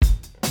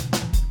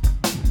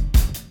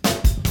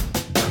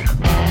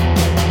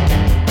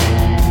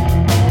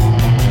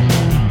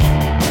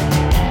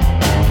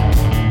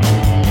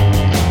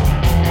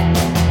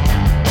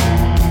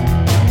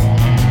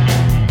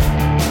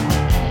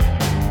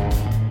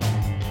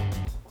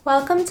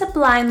Welcome to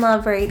Blind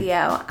Love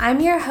Radio.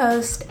 I'm your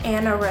host,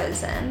 Anna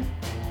Rosen.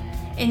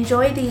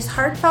 Enjoy these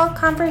heartfelt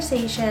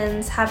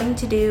conversations having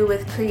to do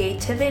with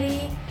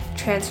creativity,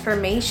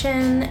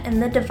 transformation,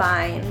 and the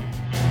divine.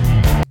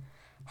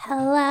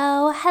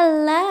 Hello.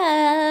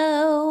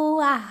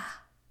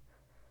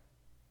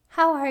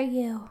 How are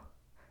you?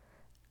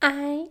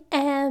 I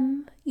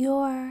am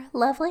your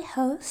lovely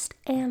host,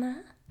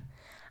 Anna.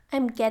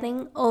 I'm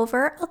getting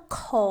over a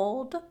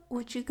cold,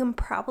 which you can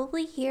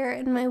probably hear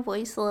in my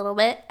voice a little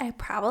bit. I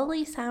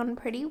probably sound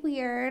pretty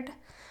weird,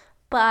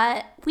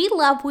 but we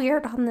love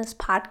weird on this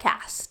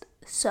podcast,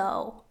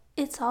 so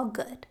it's all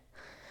good.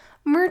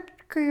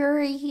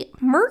 Mercury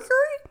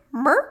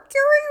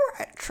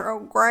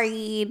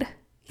retrograde.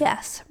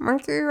 Yes,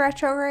 Mercury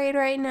retrograde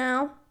right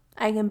now.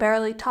 I can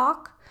barely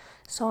talk,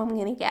 so I'm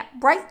going to get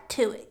right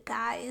to it,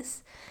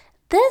 guys.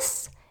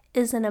 This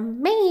is an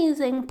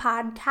amazing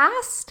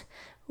podcast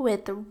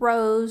with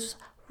Rose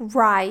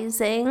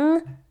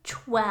Rising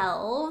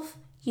 12.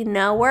 You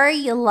know her,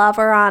 you love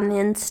her on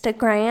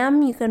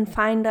Instagram. You can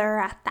find her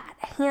at that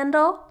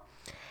handle.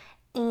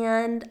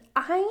 And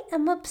I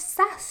am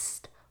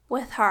obsessed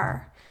with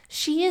her.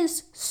 She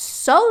is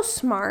so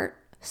smart,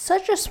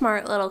 such a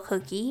smart little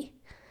cookie,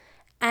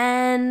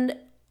 and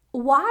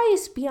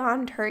wise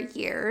beyond her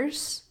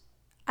years,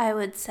 I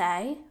would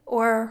say,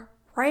 or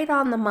right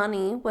on the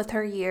money with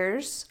her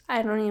years.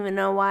 I don't even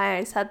know why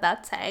I said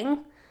that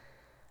saying.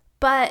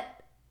 But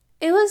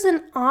it was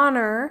an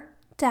honor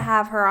to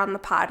have her on the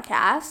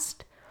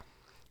podcast.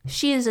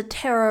 She is a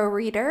tarot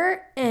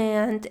reader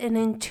and an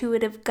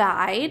intuitive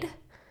guide,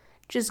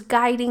 just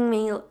guiding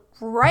me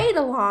right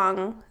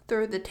along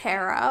through the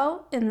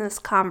tarot in this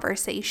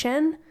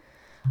conversation.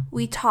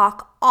 We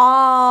talk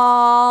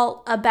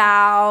all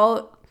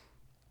about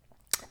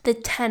the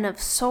Ten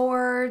of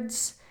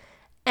Swords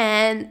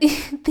and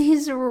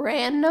these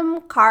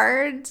random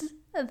cards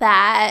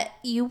that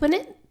you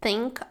wouldn't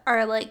think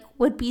are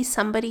would be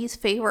somebody's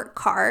favorite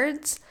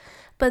cards,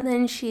 but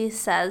then she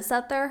says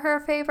that they're her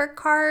favorite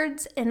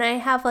cards, and I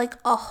have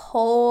a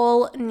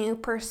whole new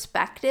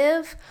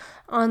perspective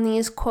on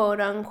these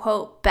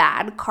quote-unquote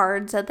bad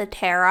cards of the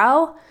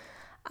tarot,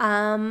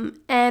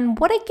 and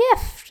what a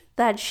gift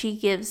that she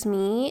gives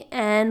me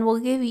and will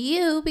give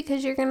you,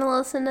 because you're going to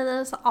listen to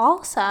this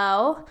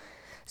also.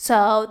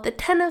 So the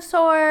Ten of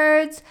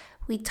Swords,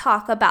 we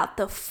talk about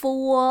the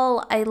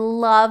Fool. I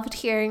loved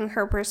hearing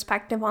her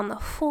perspective on the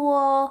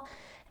Fool.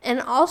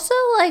 And also,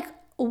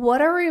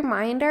 what a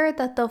reminder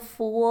that the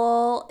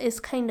Fool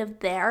is kind of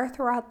there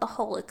throughout the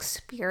whole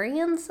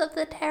experience of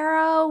the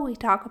tarot. We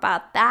talk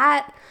about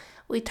that.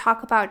 We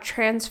talk about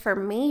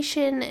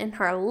transformation in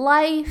her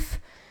life.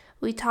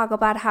 We talk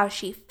about how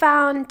she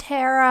found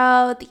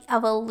tarot, the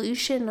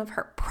evolution of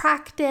her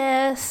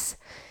practice.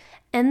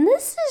 And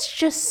this is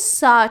just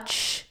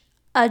such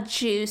a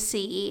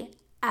juicy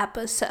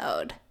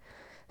episode.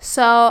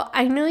 So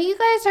I know you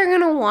guys are going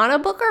to want to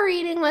book a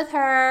reading with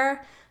her.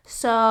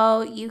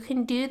 So you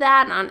can do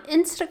that on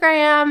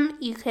Instagram.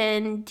 You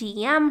can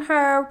DM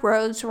her,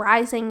 Rose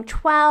Rising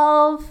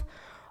 12,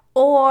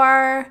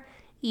 or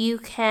you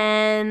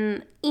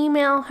can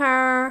email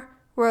her,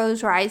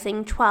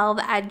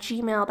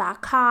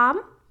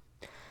 roserising12@gmail.com.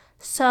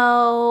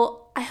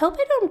 So I hope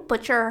I don't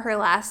butcher her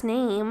last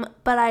name,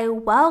 but I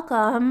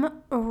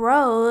welcome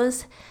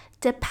Rose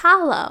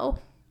DePalo.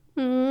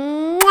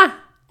 Mwah!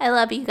 I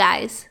love you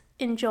guys.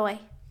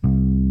 Enjoy.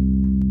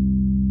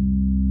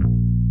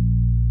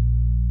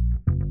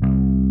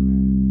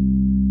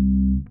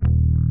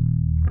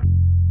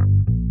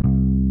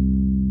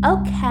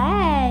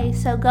 Okay,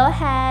 so go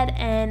ahead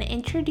and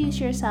introduce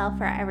yourself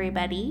for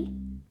everybody.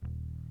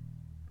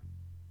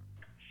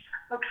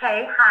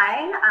 Okay,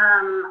 hi.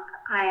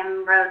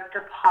 I'm Rose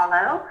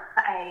DePaulo.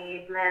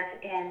 I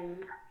live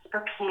in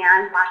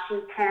Spokane,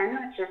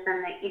 Washington, which is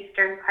in the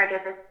eastern part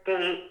of the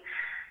state.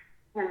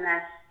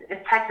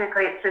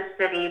 Technically it's a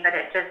city, but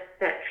it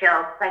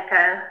feels like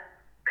a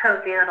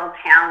cozy little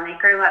town. I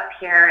grew up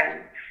here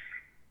and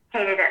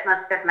hated it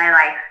most of my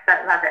life,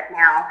 but love it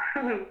now.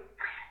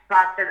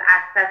 Lots of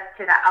access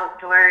to the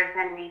outdoors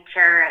and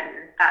nature,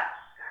 and that's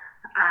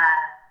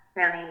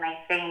really my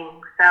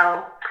thing.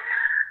 So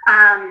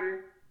I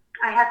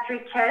have 3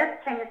 kids.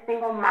 I'm a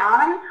single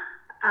mom,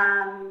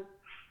 and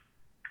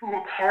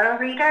a tarot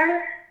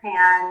reader,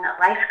 and a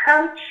life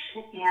coach,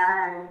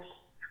 and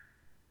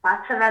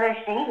lots of other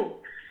things.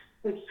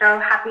 I'm so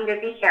happy to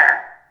be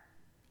here.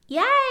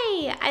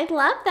 Yay! I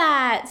love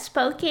that.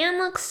 Spokane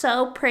looks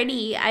so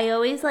pretty. I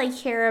always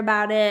hear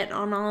about it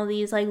on all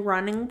these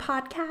running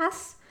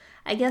podcasts.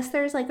 I guess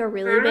there's a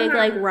really big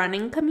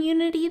running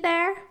community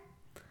there.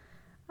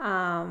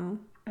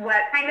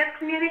 What kind of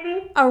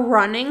community? A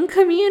running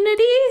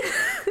community?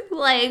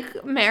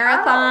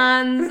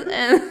 Marathons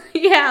and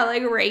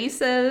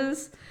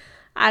races.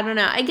 I don't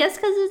know. I guess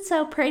because it's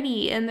so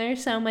pretty and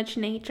there's so much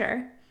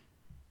nature.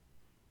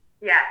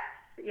 Yes.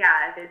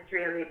 Yeah, it is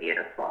really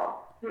beautiful.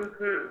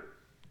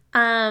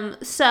 Mm-hmm.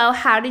 So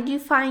how did you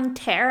find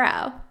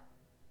tarot?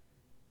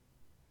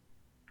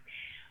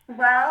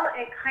 Well,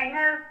 it kind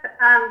of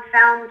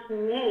found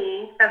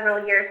me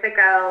several years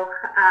ago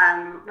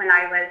when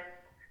I was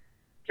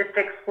just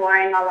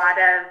exploring a lot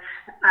of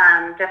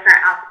different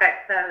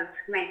aspects of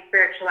my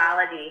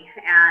spirituality,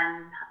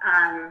 and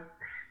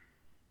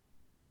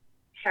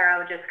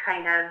tarot just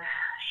kind of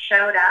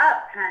showed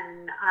up,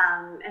 and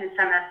in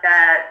some of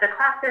the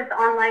classes,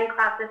 online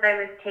classes I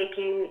was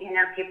taking,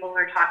 people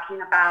were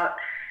talking about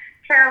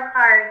tarot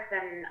cards,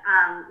 and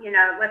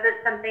it wasn't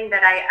something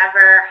that I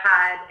ever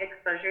had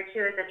exposure to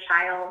as a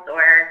child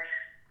or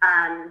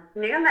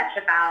knew much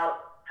about,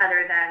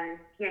 other than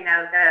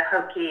the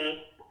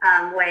hokey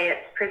way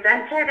it's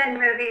presented in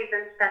movies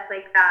and stuff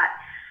like that.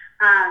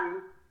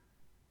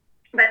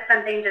 But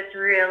something just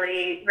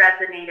really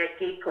resonated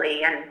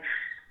deeply, and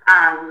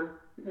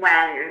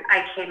when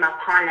I came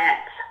upon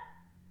it,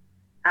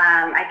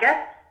 I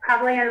guess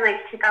probably in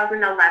like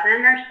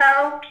 2011 or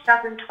so,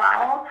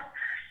 2012.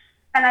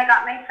 And I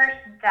got my first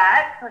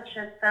deck, which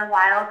is the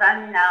Wild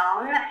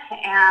Unknown.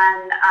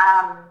 And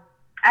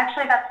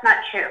actually, that's not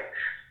true.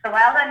 The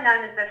Wild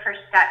Unknown is the first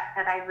deck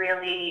that I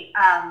really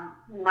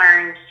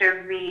learned to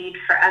read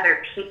for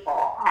other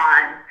people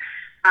on.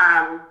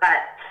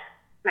 But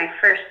my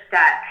first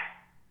deck,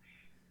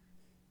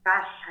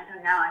 gosh, I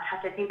don't know. I'd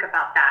have to think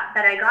about that.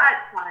 But I got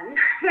one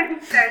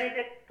and started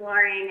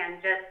exploring and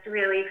just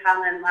really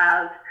fell in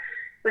love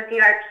with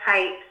the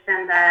archetypes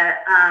and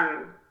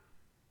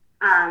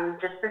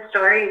just the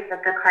stories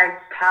that the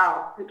cards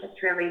tell. It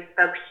just really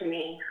spoke to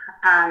me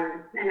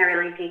in a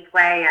really deep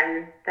way,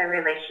 and the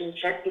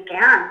relationship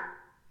began.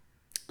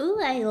 Ooh,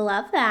 I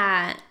love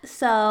that.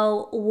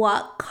 So,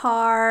 what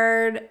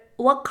card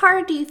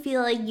do you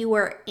feel like you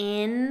were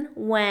in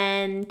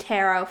when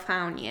tarot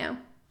found you?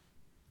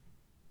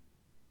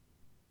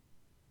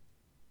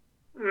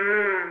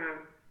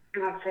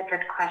 That's a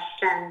good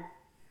question.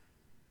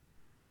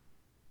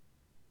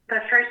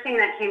 The first thing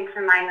that came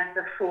to mind was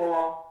the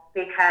Fool,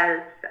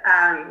 because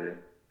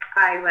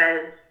I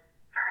was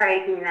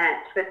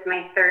pregnant with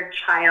my third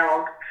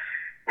child,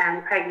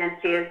 and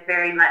pregnancy is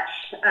very much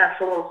a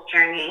fool's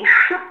journey.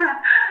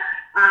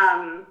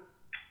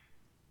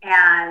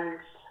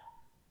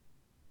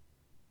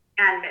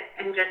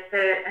 and just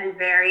a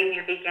very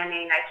new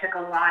beginning. I took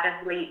a lot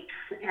of leaps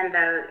in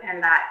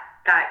that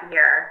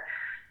year,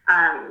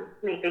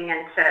 leaping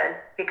into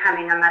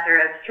becoming a mother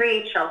of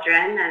 3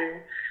 children,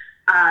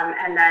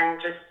 and then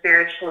just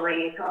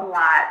spiritually a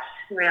lot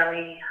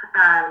really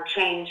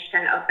changed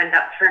and opened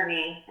up for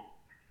me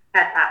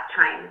at that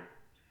time.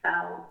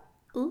 So,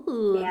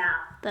 Ooh, yeah.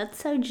 that's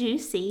so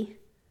juicy.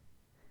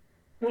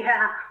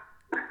 Yeah.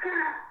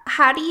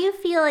 How do you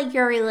feel like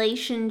your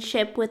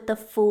relationship with the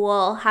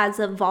Fool has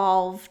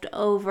evolved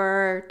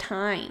over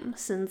time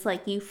since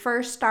like you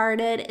first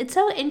started? It's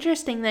so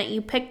interesting that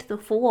you picked the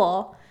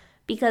Fool,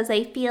 because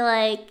I feel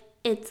like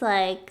it's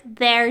like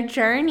their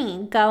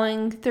journey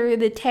going through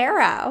the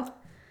tarot.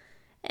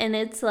 And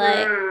it's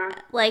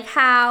like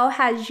how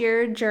has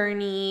your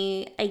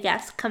journey, I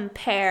guess,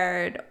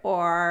 compared,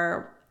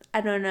 or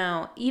I don't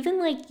know, even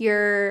like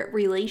your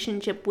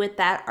relationship with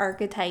that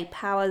archetype,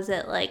 how has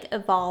it like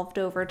evolved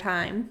over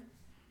time?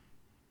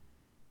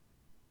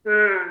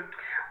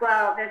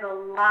 Well, there's a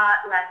lot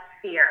less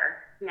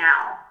fear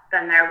now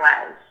than there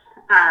was,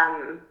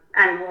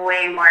 and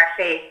way more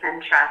faith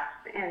and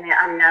trust in the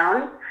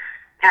unknown.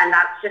 And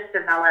that's just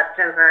developed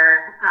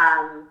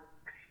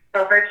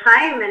over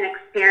time and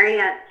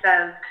experience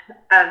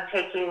of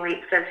taking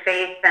leaps of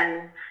faith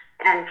and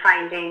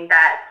finding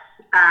that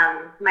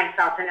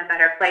myself in a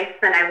better place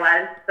than I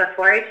was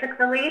before I took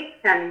the leap,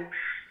 and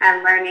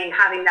learning,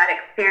 having that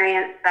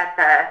experience,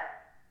 that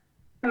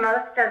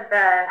most of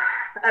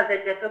the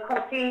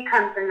difficulty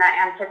comes in the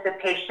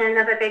anticipation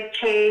of a big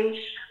change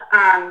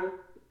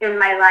in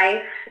my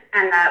life,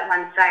 and that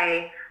once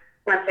I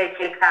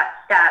take that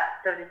step,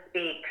 so to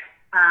speak,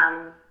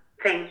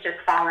 things just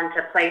fall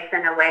into place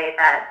in a way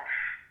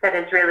that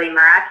is really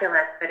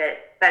miraculous. But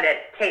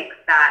it takes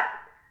that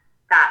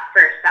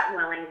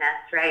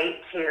willingness,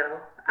 right, to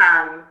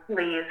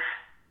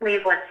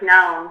leave what's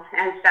known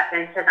and step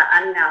into the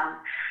unknown.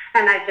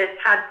 And I've just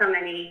had so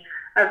many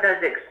of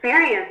those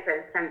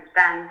experiences since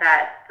then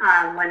that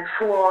when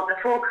the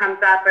Fool comes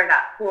up, or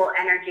that Fool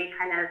energy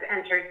kind of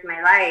enters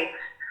my life,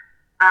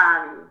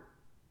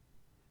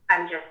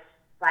 I'm just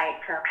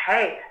like,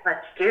 okay,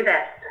 let's do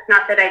this.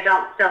 Not that I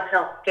don't still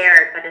feel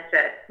scared, but it's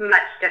a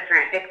much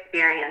different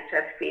experience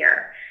of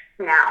fear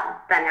now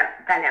than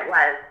it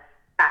was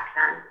back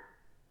then.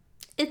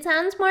 It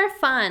sounds more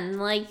fun,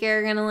 like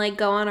you're gonna like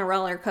go on a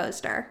roller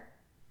coaster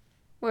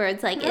where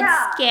it's like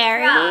it's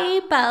scary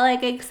but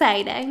like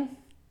exciting.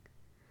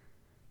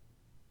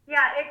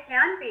 Yeah, it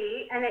can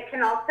be, and it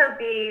can also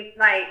be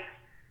like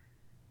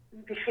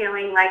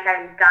feeling like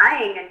I'm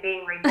dying and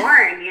being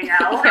reborn,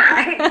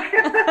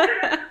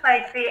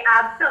 like be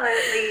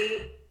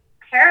absolutely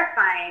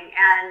terrifying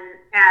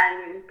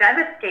and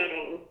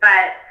devastating.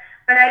 But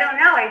I don't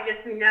know. I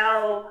just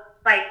know,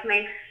 like,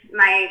 my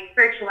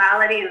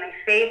spirituality and my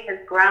faith has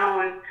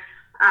grown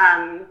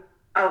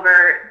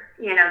over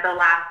the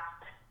last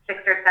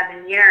 6 or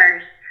 7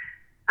 years,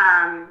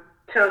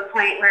 to a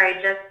point where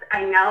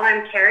I know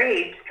I'm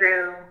carried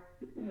through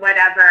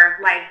whatever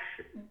life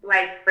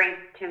brings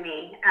to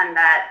me, and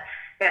that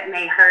it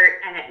may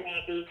hurt and it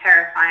may be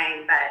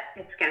terrifying, but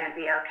it's going to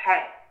be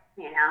okay,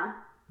 you know?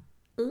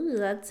 Ooh,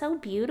 that's so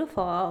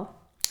beautiful.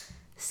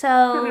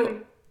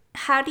 So,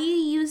 how do you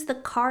use the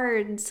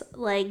cards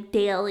like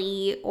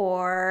daily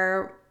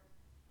or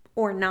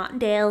not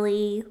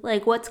daily?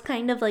 Like what's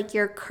kind of like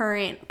your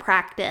current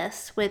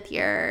practice with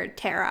your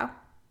tarot?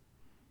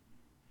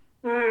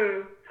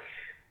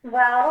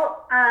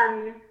 Well,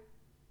 a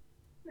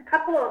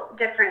couple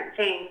different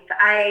things.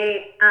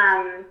 I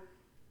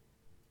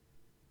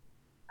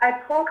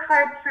pull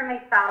cards for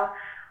myself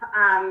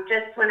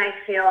just when I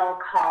feel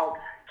called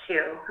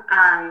to,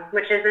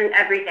 which isn't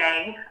every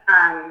day,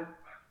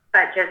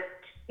 but just,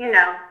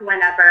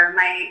 whenever.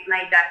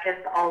 My deck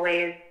is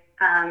always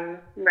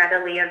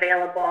readily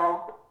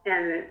available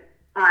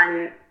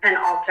on an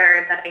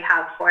altar that I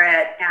have for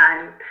it,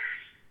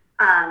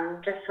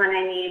 and just when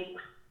I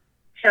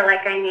feel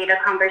like I need a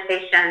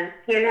conversation,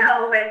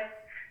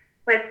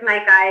 with my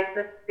guides,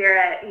 with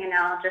spirit,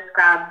 just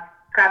grab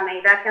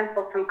my deck and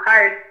pull some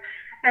cards.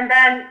 And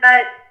then,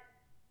 but,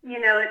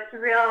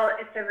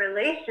 it's a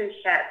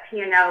relationship,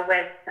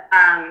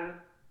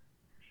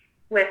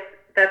 with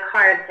the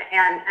cards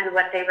and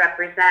what they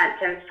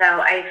represent. And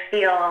so I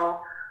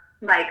feel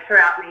like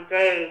throughout my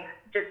day,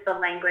 just the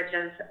language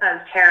of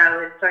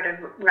tarot is sort of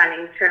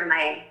running through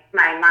my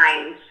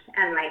mind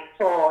and my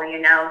soul,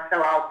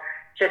 so I'll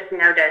just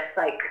notice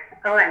like,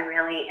 oh, I'm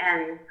really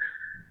in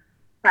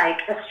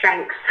like a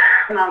strength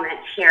moment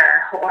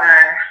here,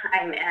 or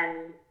I'm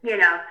in,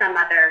 some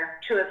other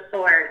Two of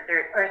Swords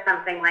or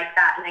something like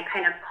that. And I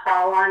kind of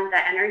call on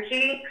the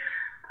energy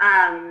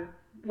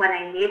when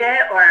I need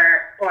it,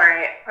 or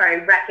I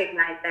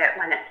recognize it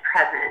when it's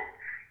present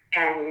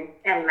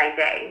in my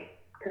day.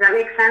 Does that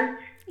make sense?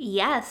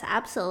 Yes,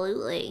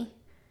 absolutely.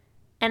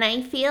 And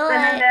I feel and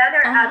like then the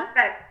other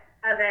aspect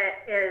of it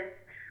is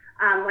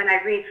when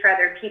I read for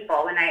other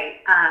people, when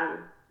I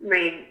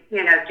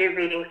do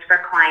readings for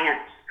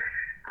clients,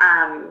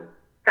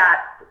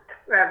 that's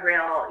a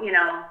real,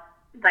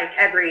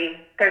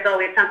 there's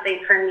always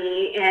something for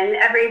me in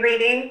every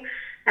reading.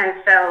 And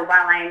so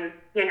while I'm,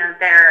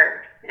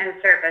 there in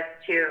service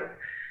to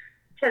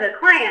the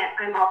client,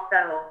 I'm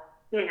also,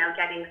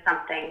 getting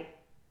something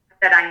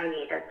that I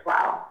need as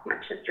well,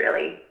 which is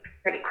really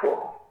pretty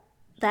cool.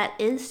 that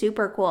is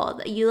super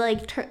cool. You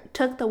like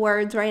took the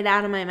words right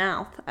out of my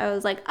mouth. I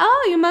was like,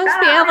 oh, you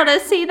must be able to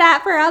see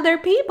that for other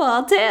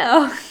people too.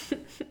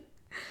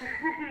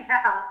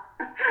 Yeah.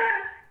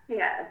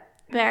 Yes.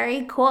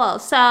 Very cool.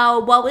 So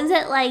what was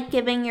it like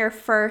giving your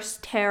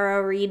first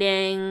tarot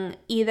reading,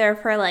 either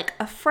for like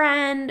a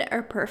friend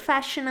or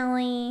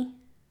professionally?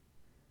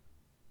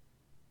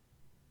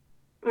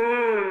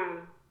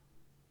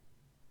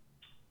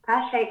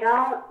 Gosh, I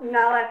don't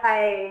know if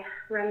I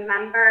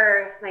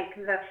remember like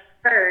the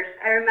first.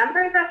 I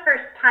remember the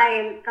first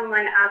time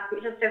someone asked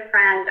me, just a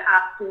friend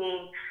asked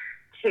me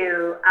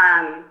to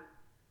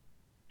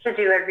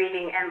do a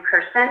reading in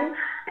person,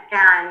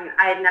 and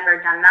I had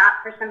never done that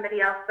for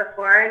somebody else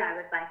before, and I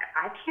was like,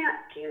 I can't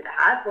do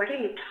that. What are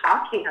you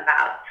talking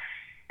about?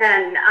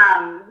 And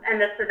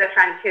this was a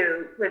friend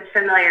who was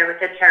familiar with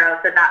the tarot,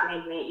 so that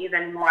made me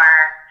even more.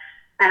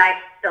 And I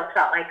still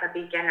felt like a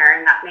beginner,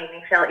 and that made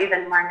me feel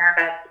even more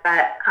nervous.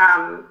 But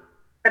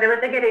it was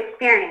a good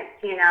experience,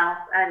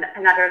 and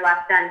another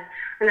lesson,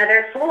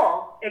 another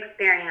full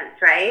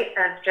experience, right?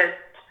 Of just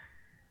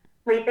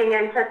leaping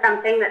into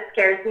something that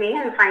scares me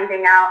and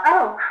finding out,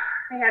 oh,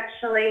 I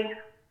actually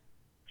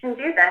can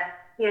do this,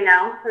 It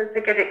was a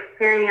good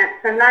experience.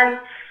 And then,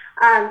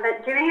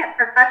 but doing it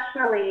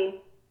professionally,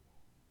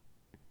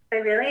 I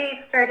really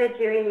started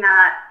doing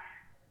that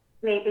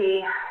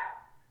maybe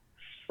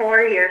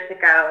 4 years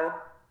ago,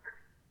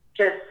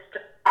 just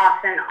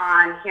off and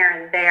on here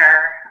and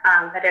there.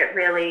 But it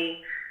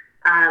really,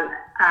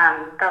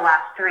 the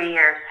last 3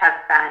 years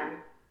have been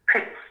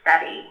pretty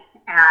steady.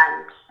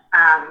 And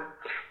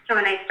so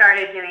when I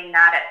started doing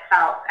that, it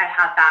felt I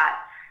had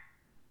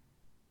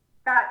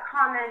that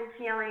common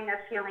feeling of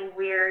feeling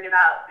weird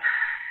about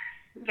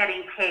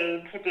getting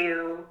paid to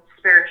do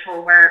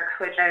spiritual work,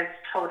 which I've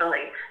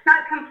totally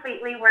not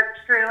completely worked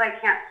through. I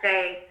can't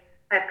say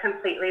I've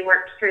completely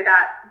worked through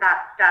that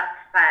stuff,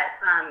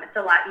 but it's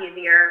a lot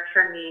easier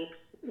for me,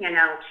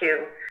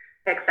 to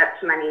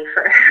accept money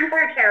for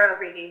tarot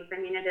readings. I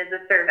mean, it is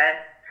a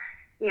service,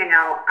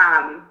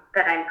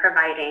 that I'm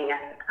providing,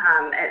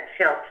 and it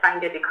feels fine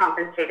to be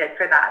compensated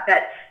for that.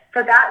 But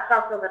so that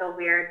felt a little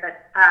weird,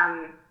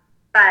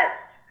 but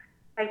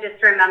I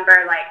just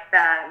remember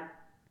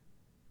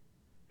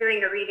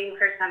doing a reading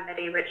for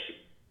somebody, which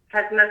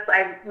because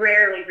I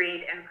rarely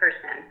read in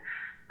person,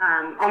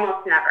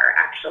 almost never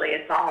actually.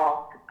 It's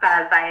all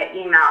via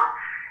email.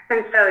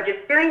 And so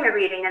just doing the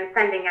reading and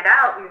sending it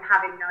out and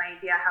having no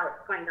idea how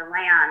it's going to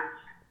land,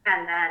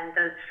 and then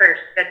those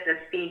first bits of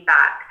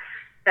feedback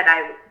that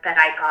I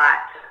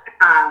got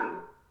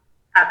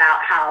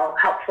about how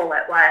helpful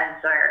it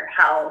was, or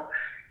how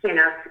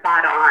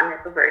spot on is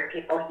a word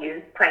people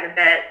use quite a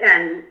bit.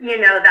 And,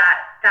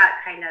 that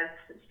kind of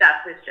stuff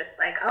was just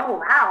like, oh,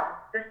 wow,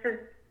 this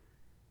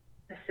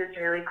is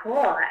really cool.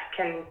 I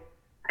can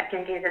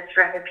do this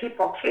for other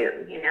people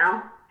too,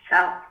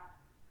 so.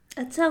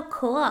 It's so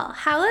cool.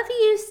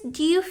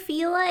 Do you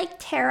feel like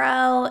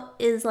tarot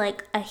is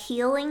like a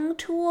healing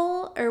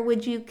tool, or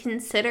would you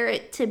consider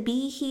it to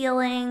be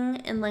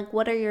healing? And like,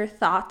 what are your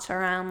thoughts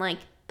around like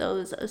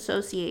those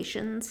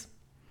associations?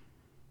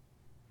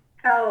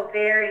 Oh,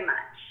 very much.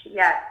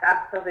 Yes,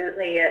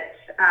 absolutely. It's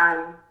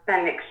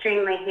been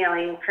extremely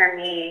healing for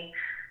me,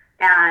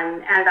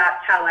 and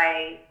that's how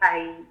I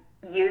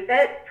use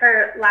it,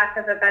 for lack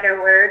of a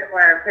better word,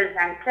 or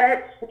present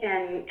it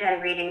in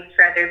readings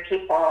for other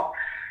people.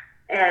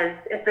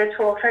 It's a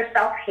tool for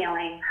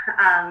self-healing,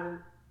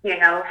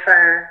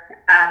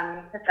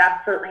 it's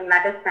absolutely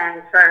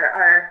medicine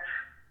for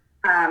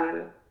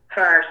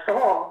our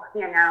soul,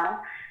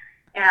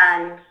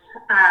 and,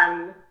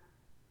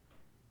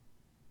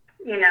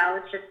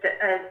 it's just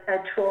a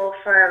tool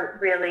for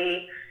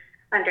really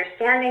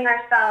understanding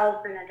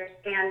ourselves and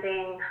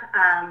understanding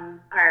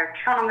our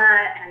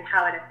trauma and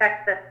how it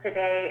affects us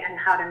today, and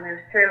how to move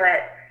through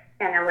it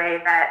in a way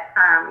that,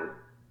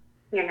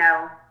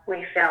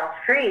 we feel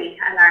free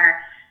and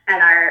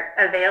are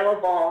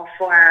available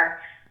for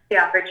the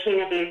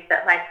opportunities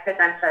that life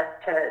presents us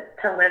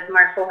to live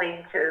more fully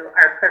into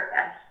our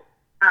purpose.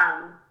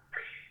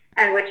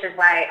 And which is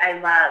why I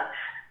love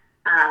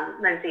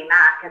Lindsay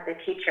Mack as a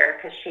teacher,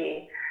 because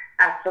she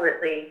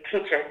absolutely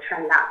teaches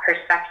from that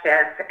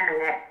perspective, and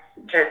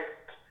it's just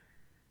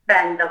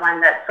been the one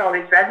that's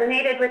always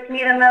resonated with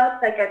me the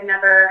most. Like I've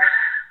never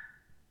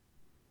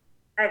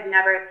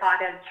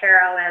thought of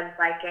tarot as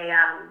like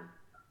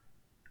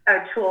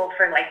a tool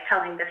for like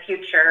telling the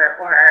future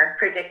or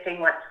predicting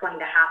what's going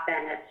to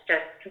happen. It's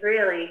just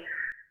really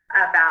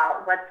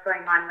about what's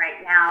going on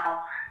right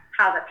now,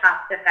 how the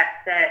past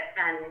affects it,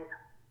 and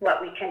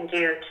what we can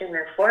do to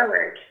move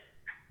forward.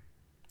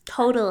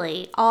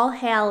 Totally. All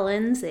hail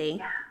Lindsay.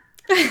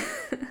 Yeah.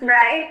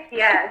 Right?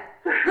 Yes.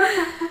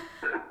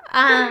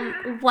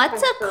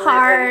 What's a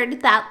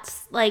card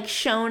that's like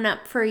shown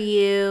up for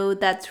you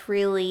that's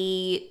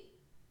really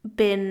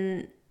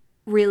been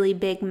really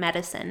big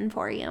medicine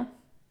for you?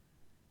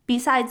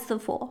 Besides the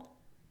Fool.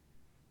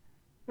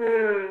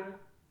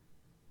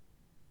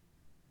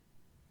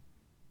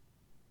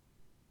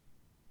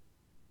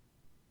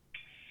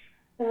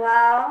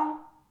 Well,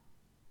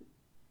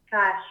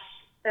 gosh,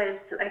 there's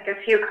like a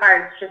few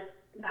cards just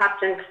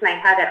popped into my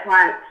head at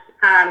once.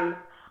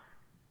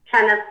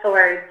 Ten of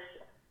Swords,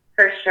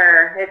 for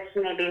sure. It's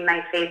maybe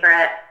my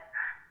favorite.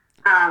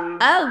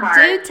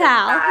 Do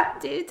tell.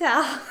 Do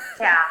tell.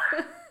 Yeah.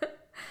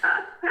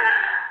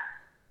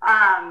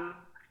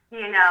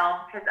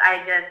 Because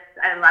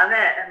I love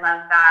it. I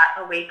love that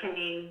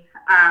awakening,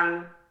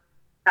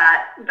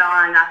 that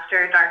dawn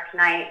after a dark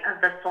night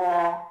of the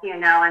soul,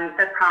 and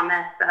the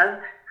promise of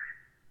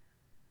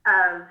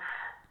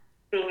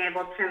being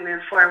able to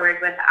move forward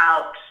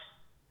without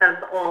those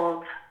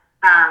old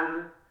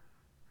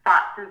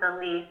thoughts and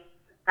beliefs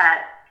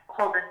that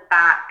hold us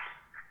back.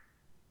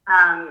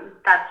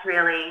 That's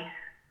really,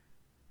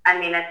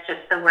 it's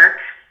just the work.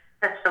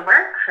 It's the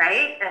work,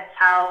 right? It's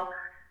how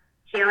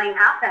healing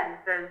happens,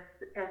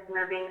 is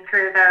moving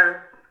through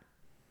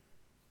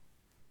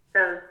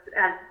those,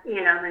 as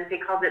Lindsay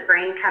calls it,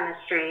 brain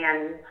chemistry,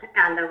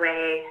 and the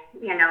way,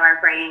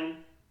 our brain,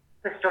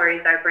 the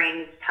stories our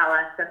brains tell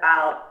us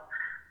about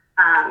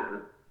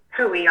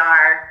who we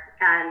are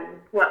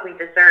and what we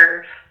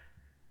deserve.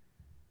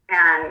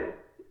 And,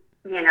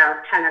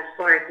 Ten of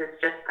Swords is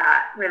just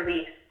that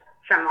release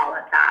from all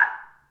of that.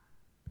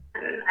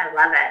 And I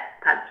love it.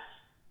 That's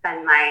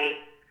been my,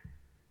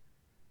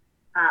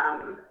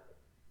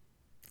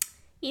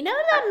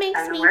 what that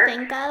makes me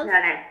think of?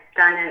 That I've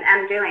done and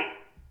am doing.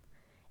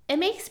 It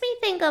makes me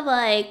think of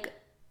like,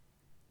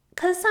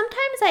 because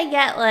sometimes I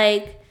get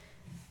like,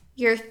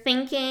 you're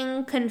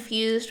thinking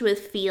confused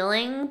with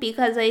feeling,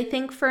 because I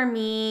think for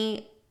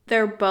me,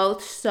 they're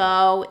both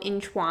so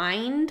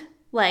entwined.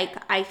 Like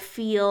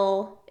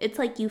it's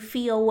like you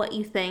feel what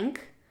you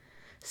think.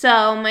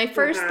 So my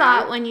first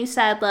thought when you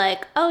said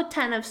like, oh,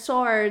 Ten of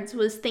Swords,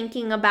 was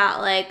thinking about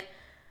like,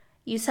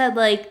 you said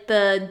like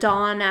the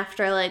dawn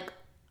after like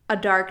a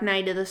dark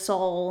night of the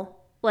soul.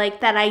 Like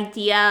that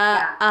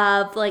idea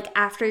of like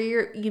after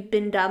you've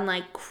been done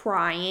like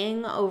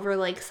crying over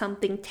like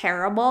something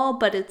terrible,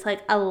 but it's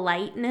like a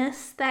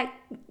lightness that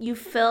you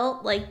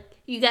feel like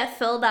you get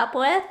filled up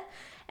with.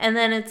 And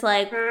then it's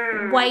like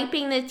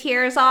wiping the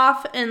tears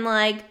off, and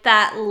like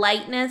that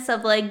lightness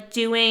of like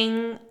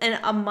doing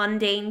a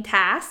mundane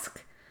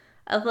task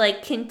of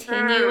like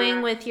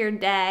continuing with your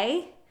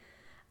day.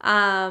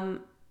 But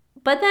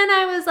then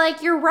I was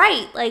like, you're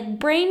right. Like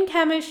brain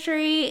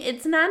chemistry,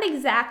 it's not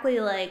exactly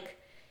like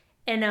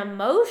an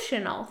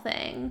emotional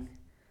thing.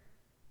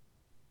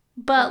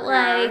 But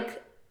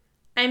like,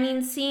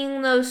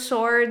 seeing those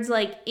swords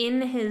like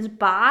in his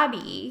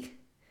body,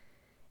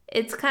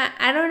 it's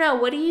I don't know.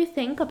 What do you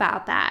think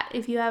about that?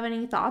 If you have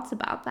any thoughts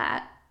about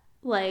that?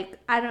 Like,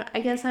 I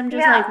guess I'm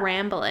just like Yeah.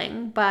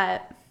 rambling,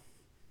 but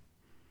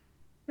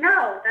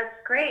No, that's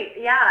great.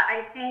 Yeah,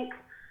 I think,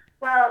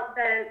 well,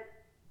 the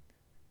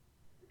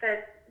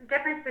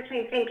difference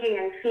between thinking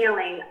and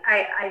feeling,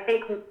 I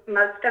think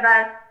most of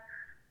us,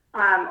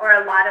 or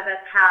a lot of us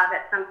have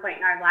at some point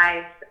in our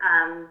lives,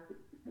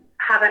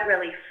 haven't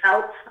really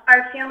felt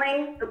our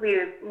feelings, but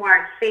we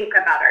more think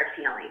about our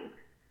feelings.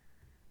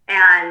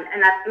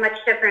 And that's a much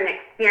different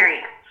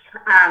experience,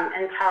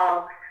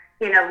 until,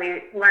 we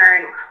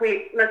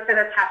most of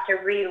us have to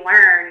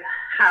relearn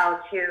how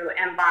to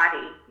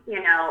embody,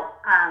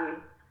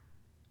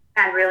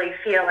 and really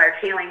feel our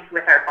feelings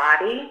with our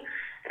body.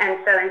 And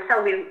so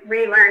until we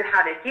relearn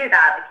how to do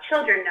that, like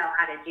children know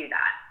how to do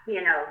that.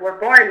 We're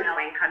born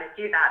knowing how to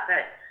do that,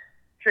 but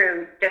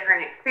through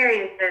different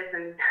experiences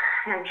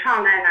and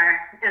trauma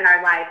in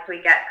our lives,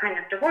 we get kind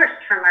of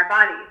divorced from our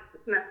bodies,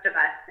 most of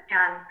us.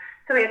 And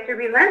so we have to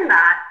relearn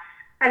that.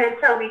 And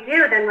until we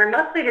do, then we're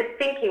mostly just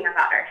thinking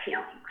about our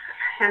feelings.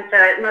 And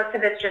so most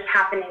of it's just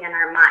happening in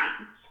our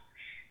minds.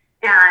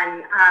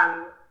 And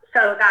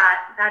so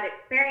that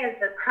experience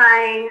of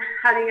crying,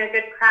 having a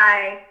good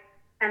cry,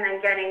 and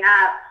then getting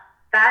up,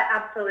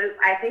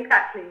 I think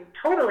that can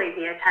totally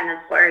be a Ten of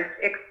Swords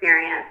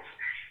experience.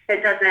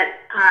 It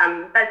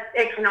doesn't, but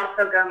it can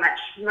also go much,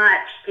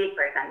 much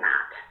deeper than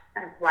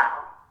that as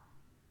well.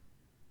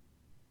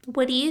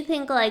 what do you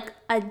think, like,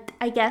 I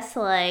guess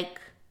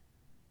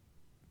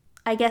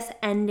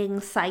ending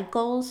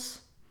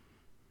cycles?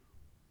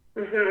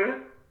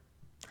 Mm-hmm.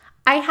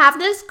 I have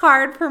this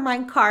card for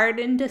my card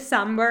in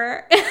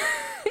December,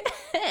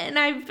 and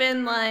I've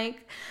been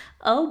like,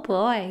 oh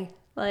boy,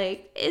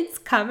 like, it's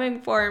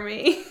coming for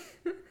me.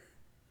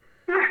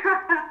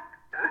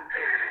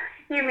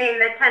 You mean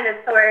the Ten of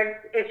Swords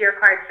is your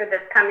card for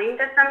this coming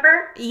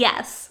December?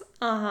 Yes.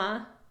 Uh-huh.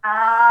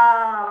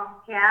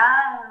 Oh,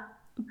 yeah.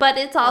 But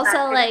it's Well, also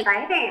that's like,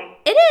 exciting.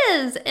 it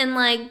is in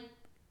like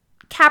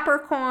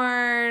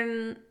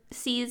Capricorn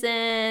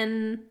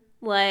season,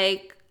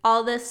 like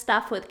all this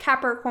stuff with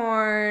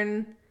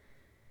Capricorn.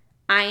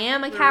 I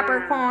am a Mm,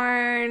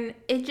 Capricorn.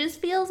 It just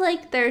feels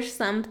like there's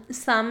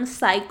some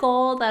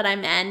cycle that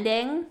I'm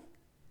ending.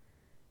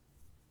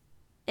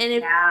 And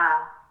yeah.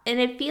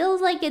 it feels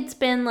like it's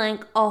been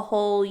like a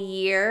whole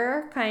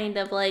year kind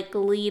of like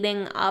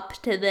leading up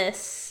to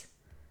this.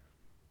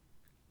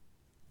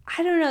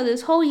 I don't know,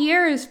 this whole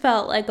year has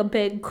felt like a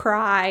big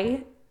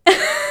cry. and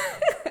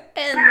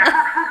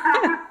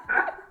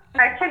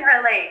I can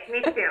relate.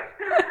 Me too.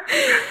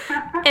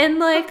 and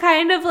like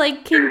kind of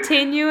like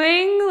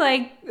continuing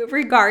like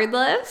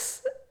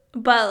regardless,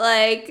 but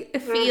like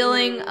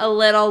feeling Mm-hmm. a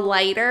little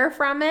lighter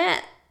from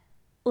it.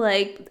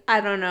 Like,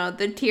 I don't know,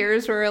 the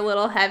tears were a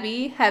little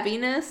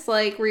heaviness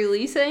like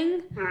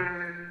releasing.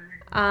 Mm,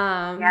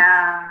 Um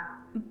yeah.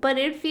 but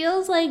it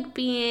feels like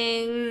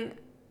being,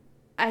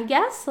 I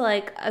guess,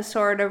 like a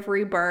sort of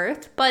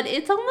rebirth, but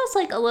it's almost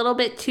like a little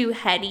bit too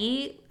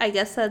heady. I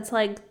guess that's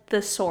like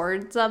the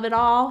swords of it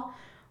all,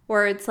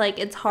 where it's like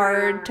it's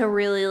hard to Mm,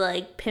 really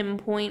like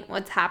pinpoint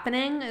what's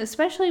happening,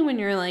 especially when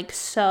you're like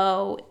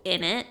so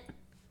in it.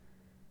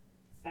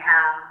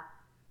 yeah.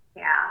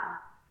 Yeah.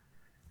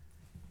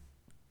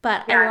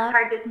 But I Yeah, it's love.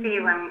 hard to see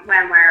Mhm.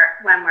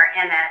 when we're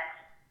in it.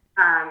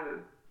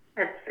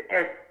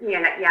 It's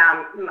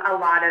yeah, a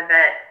lot of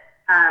it.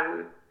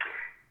 Um,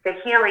 the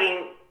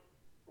healing,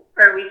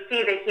 or we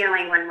see the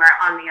healing when we're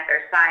on the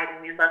other side,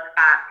 and we look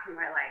back and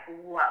we're like,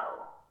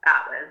 whoa,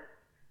 that was,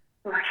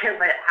 look at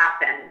what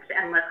happened,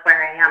 and look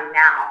where I am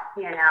now.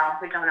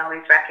 We don't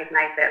always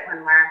recognize it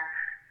when we're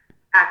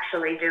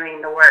actually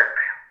doing the work,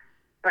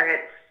 but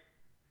it's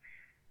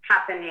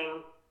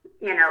happening,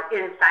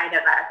 inside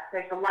of us.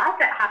 There's a lot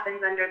that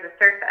happens under the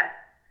surface,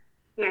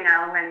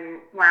 when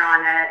we're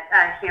on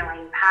a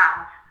healing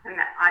path and,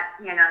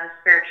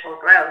 spiritual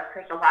growth.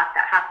 There's a lot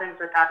that happens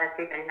without us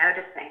even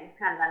noticing.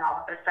 And then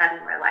all of a sudden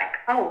we're like,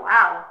 oh,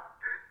 wow,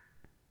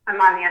 I'm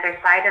on the other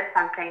side of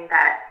something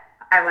that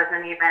I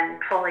wasn't even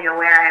fully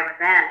aware I was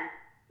in.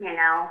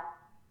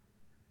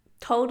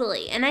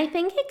 Totally. And I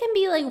think it can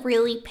be like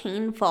really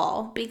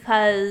painful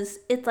because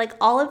it's like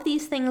all of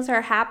these things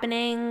are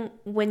happening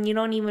when you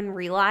don't even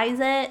realize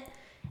it.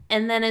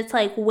 And then it's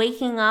like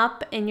waking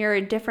up and you're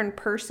a different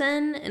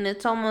person, and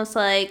it's almost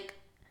like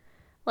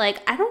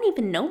I don't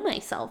even know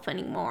myself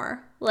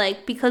anymore.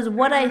 Like, because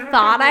what I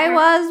thought I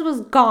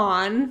was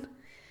gone,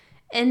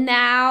 and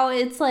now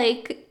it's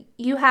like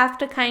you have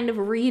to kind of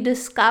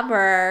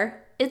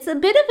rediscover. It's a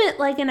bit of it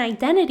like an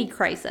identity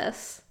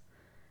crisis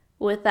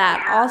with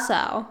that Yeah.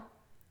 also.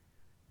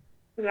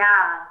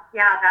 Yeah.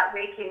 Yeah. That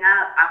waking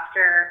up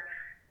after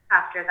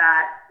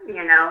that,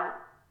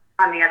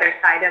 on the other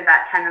side of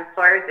that Ten of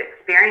Swords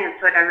experience,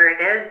 whatever it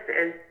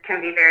is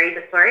can be very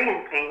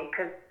disorienting,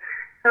 because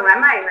who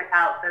am I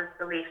without those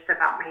beliefs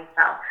about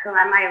myself? Who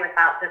am I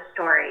without the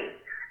story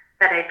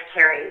that I've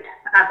carried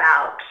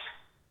about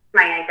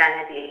my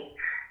identity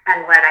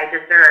and what I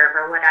deserve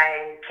or what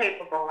I'm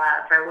capable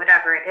of or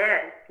whatever it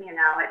is?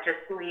 It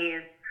just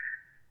leaves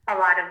a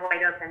lot of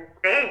wide open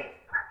space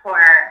for,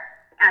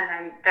 and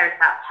then there's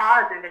that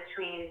pause in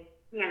between,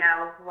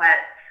 what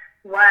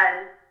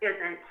was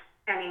isn't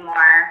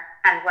anymore,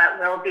 and what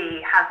will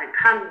be hasn't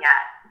come yet.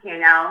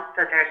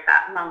 So there's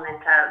that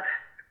moment of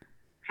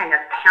kind of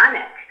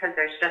panic because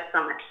there's just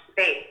so much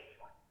space.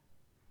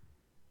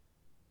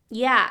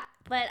 Yeah,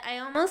 but I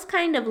almost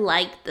kind of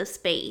like the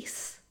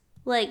space.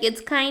 Like, it's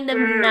kind of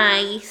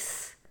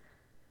nice.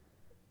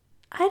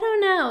 I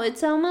don't know.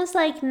 It's almost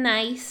like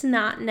nice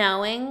not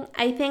knowing.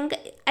 I think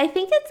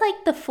it's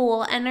like the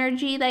Fool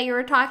energy that you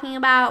were talking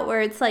about,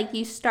 where it's like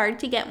you start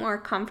to get more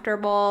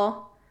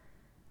comfortable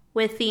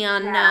with the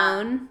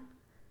unknown.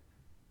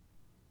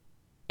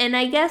 And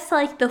I guess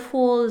like the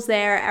Fool is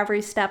there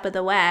every step of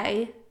the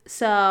way.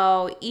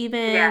 So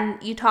even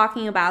you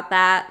talking about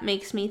that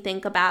makes me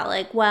think about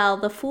like, well,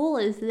 the Fool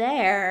is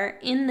there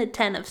in the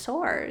Ten of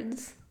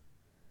Swords.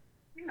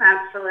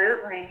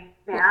 Absolutely.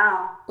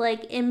 Yeah.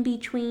 Like in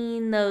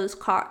between those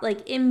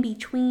like in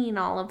between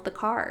all of the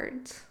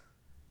cards.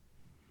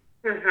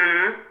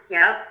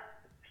 Yep.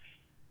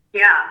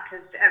 Yeah,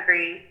 because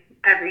every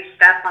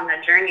step on the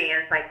journey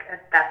is like a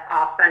step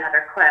off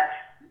another cliff,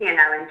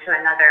 into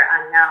another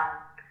unknown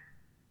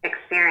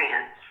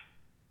experience.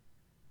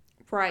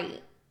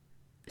 Right.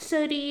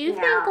 So do you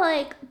think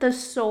like the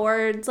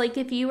swords, like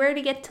if you were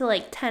to get to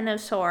like 10 of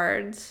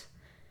Swords,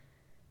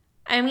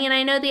 I mean,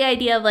 I know the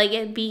idea of like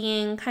it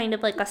being kind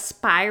of like a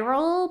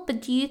spiral,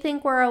 but do you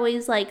think we're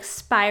always like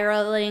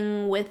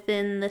spiraling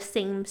within the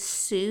same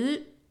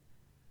suit?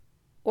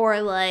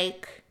 Or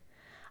like,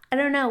 I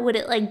don't know, would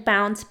it like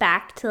bounce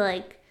back to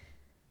like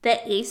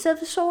the Ace of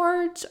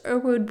Swords? Or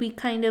would we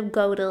kind of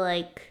go to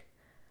like,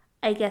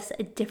 I guess,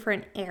 a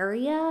different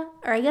area?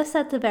 Or I guess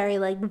that's a very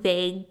like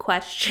vague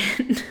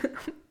question.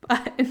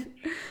 But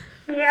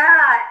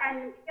Yeah,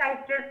 and I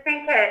just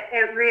think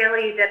it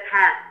really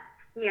depends,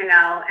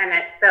 and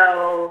it's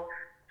so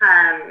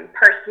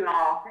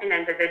personal and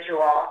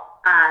individual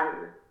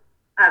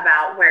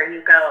about where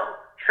you go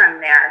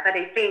from there. But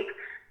I think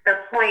the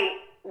point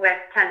with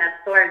Ten of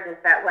Swords is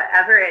that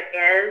whatever it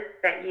is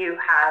that you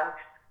have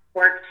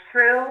worked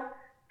through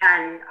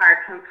and are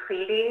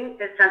completing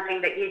is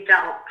something that you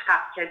don't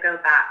have to go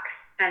back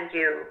and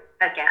do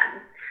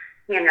again.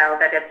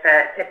 That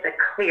it's a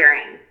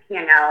clearing,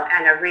 and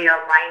a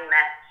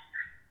realignment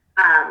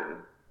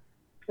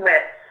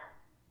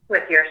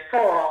with your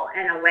soul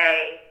in a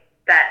way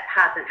that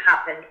hasn't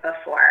happened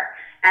before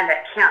and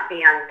that can't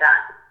be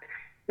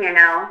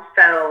undone.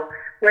 So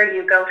where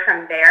you go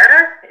from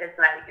there is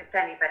like it's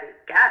anybody's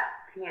guess,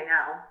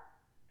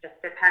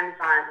 just depends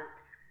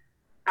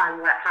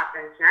on what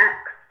happens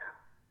next.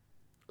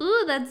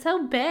 ooh, that's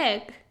so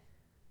big.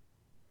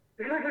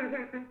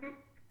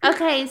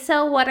 Okay,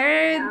 so what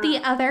are the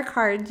other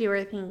cards you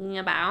were thinking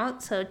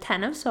about? So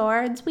 10 of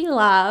Swords, we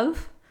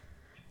love.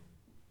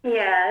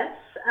 Yes.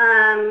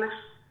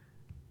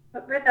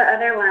 What were the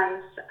other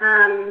ones?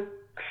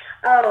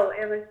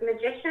 It was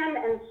Magician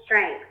and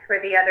Strength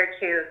were the other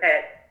two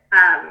that,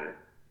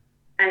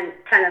 and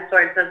Ten of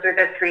Swords, those were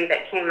the three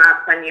that came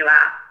up when you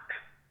asked.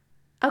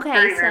 Okay, I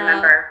don't even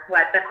remember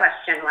what the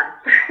question was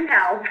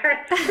now.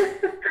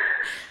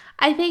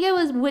 I think it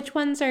was which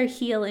ones are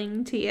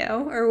healing to you,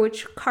 or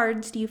which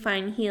cards do you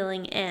find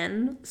healing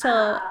in?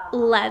 So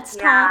let's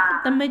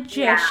talk the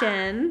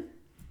Magician.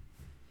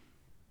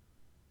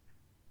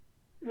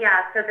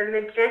 Yeah, so the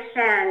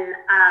Magician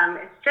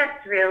is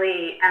just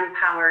really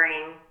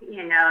empowering,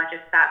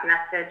 just that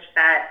message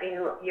that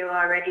you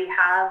already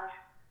have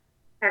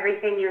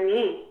everything you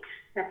need.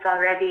 It's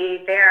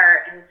already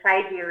there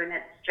inside you, and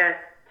it's just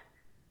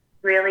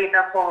really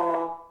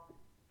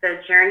the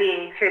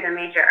journey through the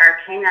major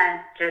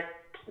arcana is just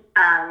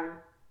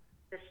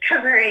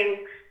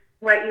discovering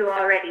what you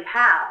already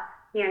have.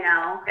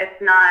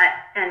 It's not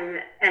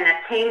an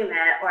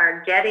attainment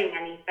or getting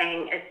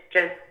anything. It's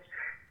just,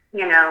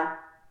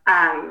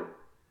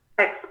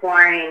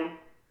 exploring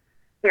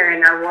your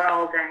inner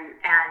world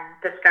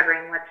and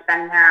discovering what's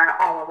been there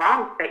all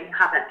along that you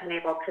haven't been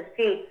able to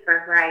see for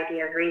a variety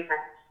of reasons,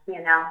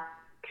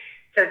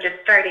 So just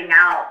starting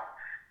out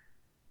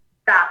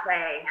that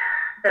way,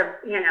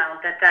 that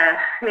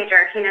the major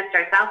arcana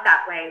starts out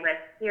that way with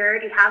you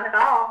already have it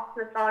all.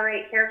 It's all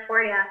right here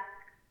for you.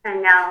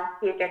 And now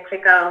you get to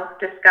go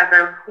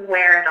discover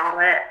where it all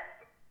is,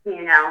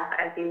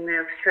 as you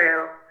move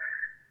through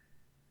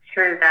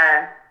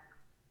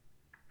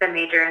the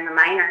major and the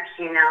minors,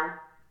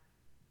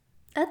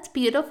 That's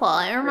beautiful.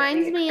 It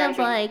reminds me of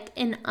like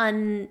an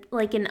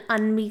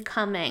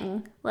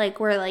unbecoming, like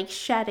we're like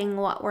shedding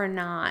what we're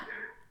not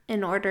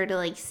in order to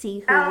like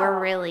see who we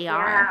really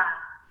are.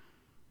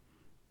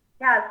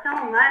 Yeah, so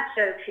much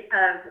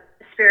of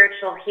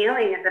spiritual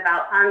healing is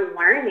about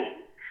unlearning.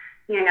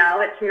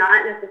 It's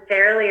not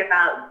necessarily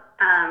about,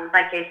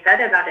 like I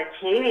said, about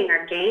attaining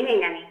or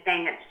gaining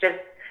anything. It's just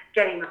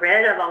getting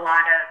rid of a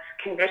lot of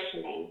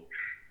conditioning,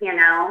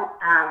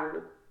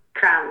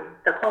 from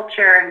the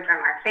culture and from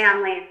our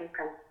families and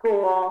from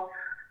school,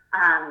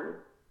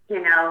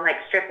 like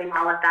stripping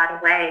all of that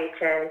away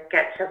to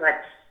get to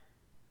what's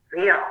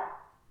real.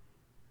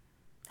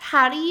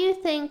 how do you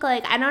think,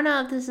 like, I don't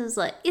know if this is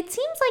like, it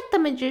seems like the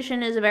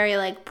Magician is a very,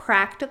 like,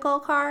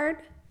 practical card,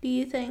 do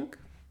you think?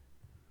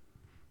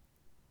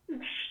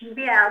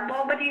 Yeah,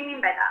 well, what do you mean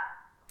by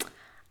that?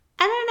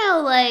 I don't know,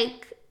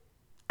 like,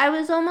 I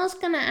was almost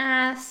gonna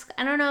ask,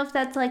 I don't know if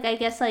that's, like, I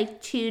guess,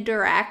 like, too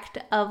direct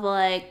of,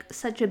 like,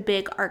 such a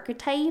big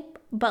archetype,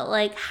 but,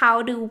 like,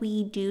 how do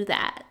we do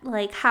that?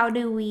 Like, how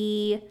do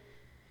we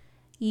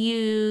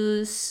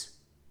use,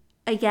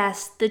 I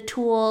guess, the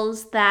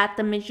tools that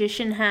the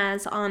Magician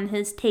has on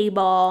his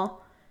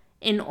table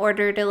in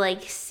order to,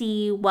 like,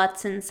 see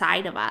what's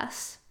inside of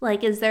us?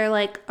 Like, is there,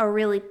 like, a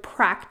really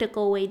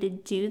practical way to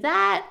do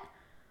that?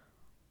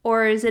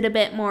 Or is it a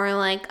bit more,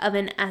 like, of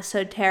an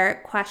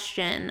esoteric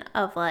question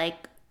of,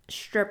 like,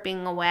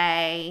 stripping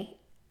away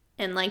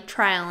and, like,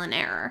 trial and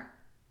error?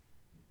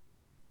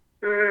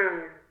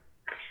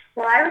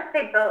 Well, I would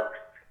say both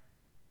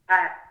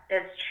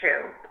is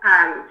true.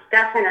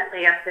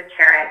 Definitely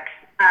esoteric,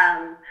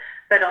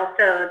 but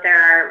also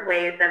there are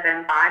ways of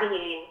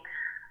embodying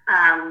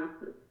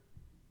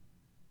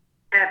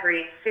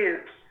every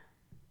suit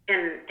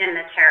in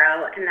the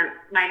tarot, in the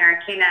minor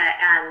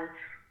arcana,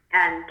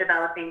 and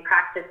developing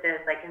practices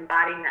like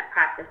embodiment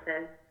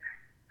practices,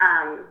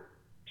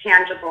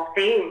 tangible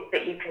things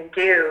that you can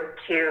do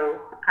to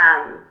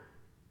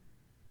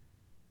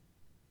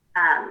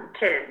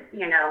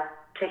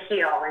to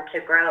heal and to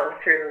grow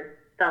through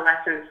the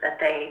lessons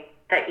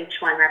that each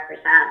one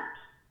represents.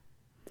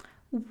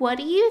 What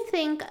do you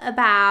think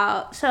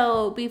about,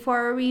 so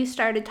before we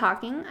started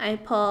talking, I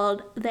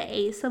pulled the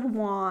Ace of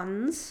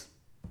Wands.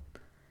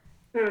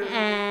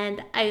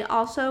 And I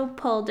also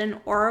pulled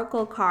an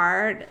oracle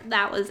card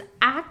that was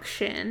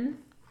action,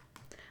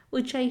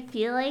 which I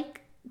feel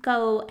like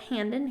go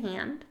hand in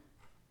hand,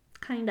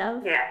 kind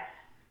of. Yes.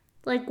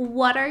 Like,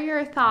 what are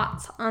your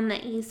thoughts on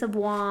the Ace of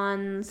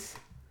Wands?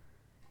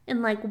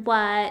 And, like,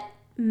 what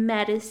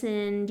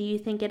medicine do you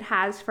think it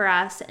has for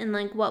us? And,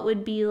 like, what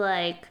would be,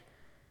 like,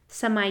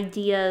 some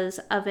ideas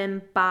of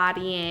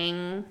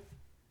embodying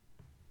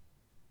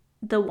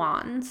the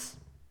wands?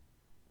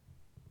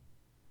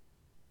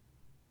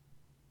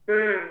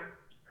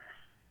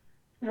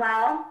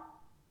 Well,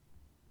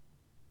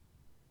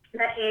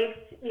 the ace,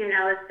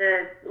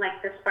 is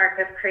the spark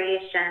of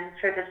creation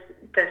for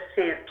the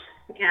suit,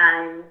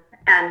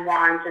 and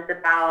wands is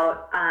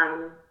about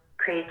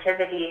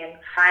creativity and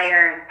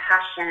fire and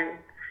passion,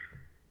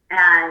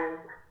 and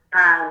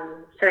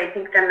so I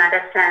think the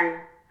medicine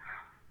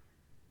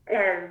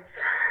is,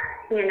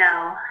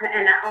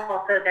 and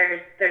also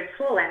there's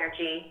full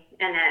energy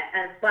in it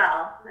as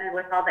well,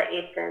 with all the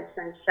aces,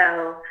 and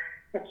so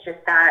it's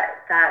just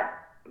that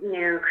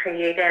new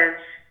creative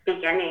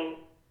beginning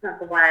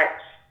of what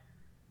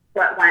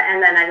one.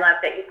 And then I love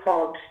that you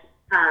pulled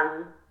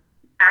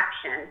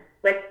action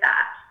with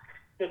that,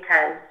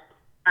 because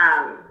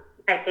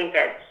I think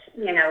it's,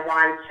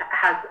 wands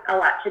has a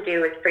lot to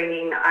do with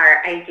bringing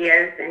our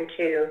ideas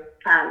into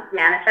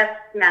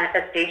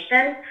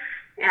manifestation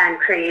and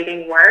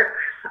creating work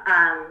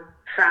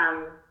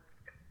from,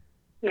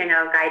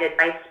 guided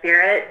by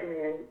spirit,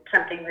 and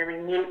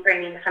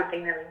bringing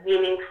something really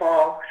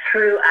meaningful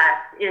through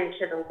us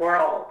into the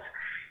world.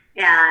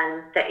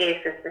 And the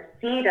ace is the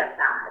seed of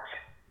that.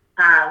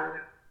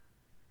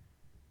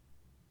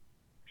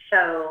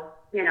 So,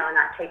 and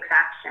that takes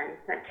action.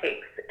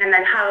 And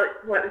then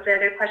what was the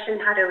other question?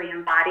 How do we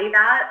embody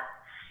that?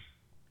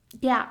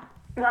 Yeah.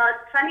 Well,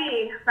 it's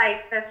funny,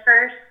 like the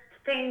first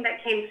thing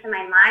that came to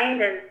my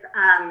mind is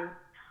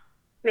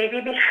maybe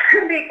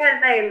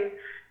because I'm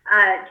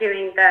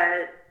doing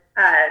the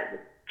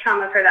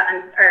tarot for the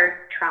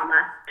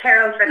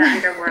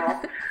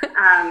underworld,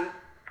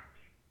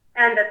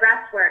 and the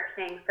breath work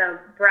thing. So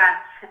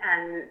breath,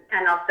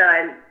 and also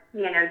I'm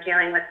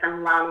dealing with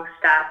some lung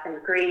stuff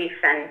and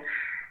grief, and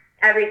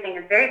everything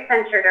is very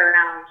centered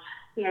around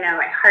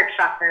my heart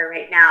chakra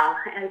right now.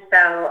 And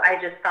so I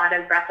just thought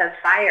of breath of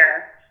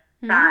fire,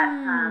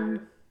 that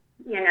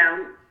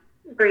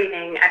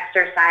breathing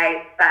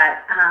exercise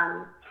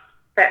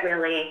that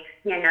really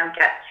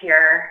gets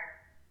your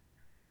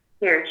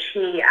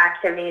chi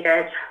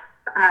activated,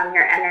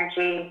 your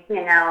energy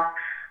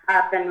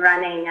up and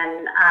running,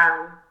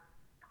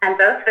 and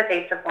both with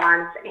Ace of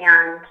Wands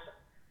and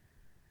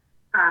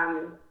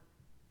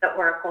the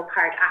Oracle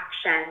card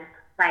action,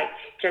 like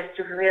just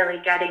really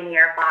getting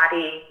your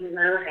body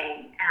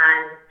moving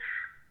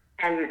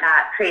and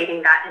that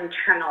creating that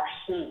internal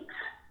heat,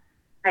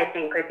 I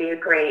think would be a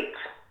great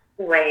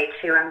way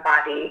to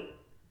embody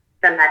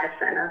the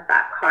medicine of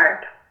that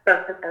card,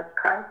 both of those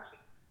cards.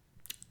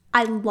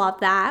 I love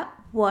that.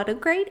 What a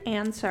great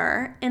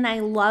answer. And I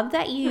love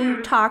that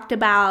you talked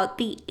about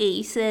the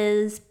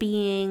aces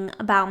being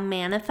about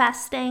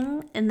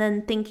manifesting, and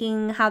then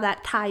thinking how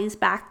that ties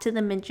back to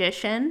the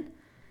Magician.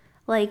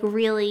 Like,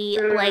 really,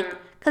 like,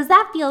 because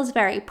that feels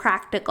very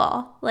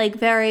practical, like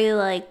very,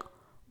 like,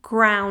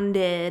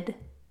 grounded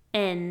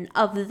and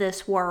of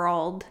this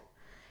world.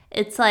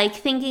 It's like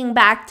thinking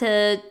back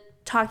to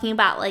talking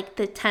about, like,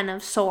 the Ten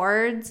of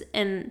Swords,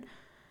 and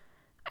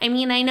I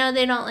mean, I know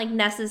they don't like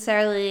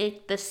necessarily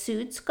like, the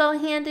suits go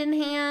hand in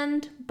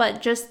hand,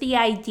 but just the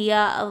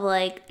idea of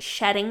like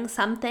shedding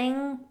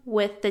something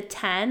with the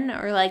 10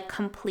 or like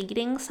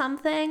completing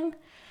something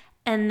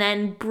and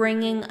then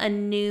bringing a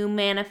new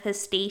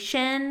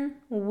manifestation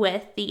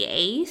with the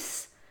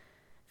ace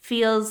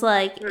feels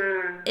like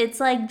it's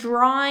like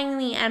drawing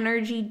the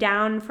energy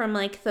down from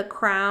like the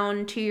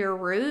crown to your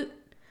root.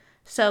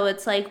 So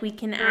it's like we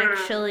can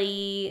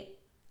actually,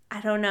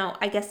 I don't know,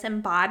 I guess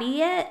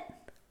embody it.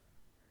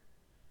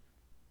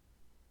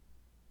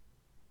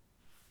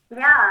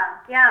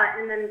 Yeah,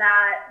 and then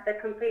the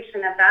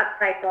completion of that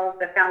cycle is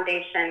the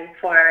foundation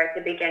for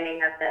the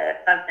beginning of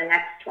the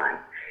next one,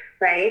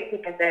 right?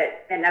 Because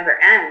it never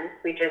ends.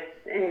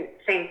 And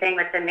same thing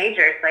with the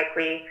majors, like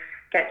we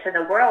get to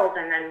the world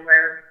and then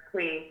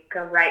we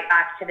go right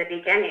back to the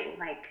beginning.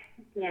 Like,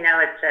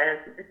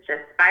 it's a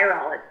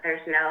spiral.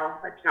 It's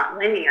not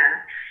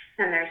linear,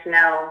 and there's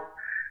no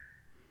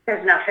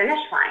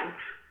finish line.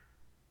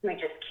 We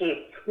just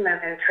keep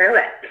moving through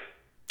it.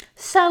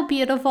 So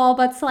beautiful,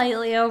 but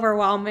slightly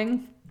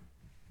overwhelming.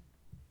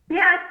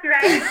 Yes,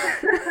 right.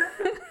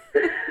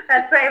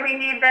 That's why we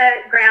need the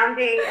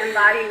grounding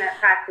embodiment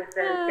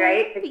practices,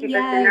 right? To keep us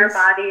in our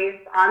bodies,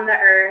 on the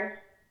earth,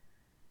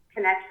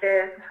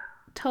 connected.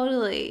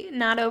 Totally.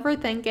 Not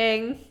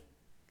overthinking.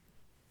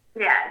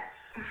 Yes.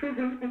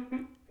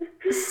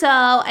 So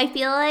I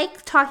feel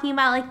like talking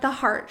about like the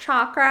heart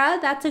chakra,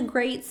 that's a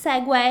great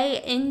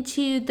segue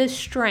into the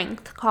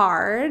strength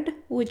card,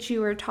 which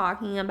you were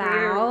talking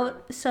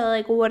about. So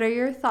like, what are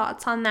your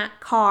thoughts on that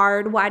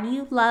card? Why do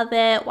you love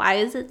it? Why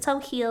is it so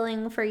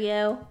healing for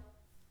you?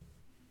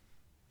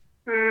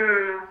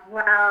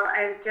 Well,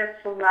 I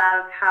just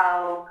love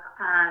how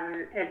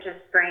it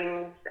just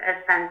brings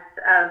a sense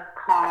of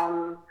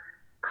calm,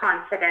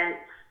 confidence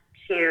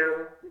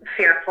to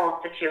fearful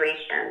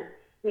situations.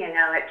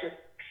 It just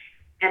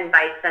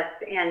invites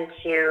us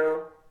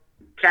into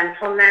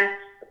gentleness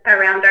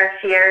around our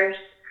fears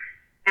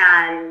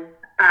and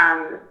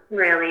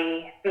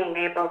really being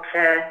able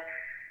to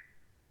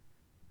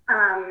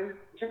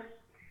just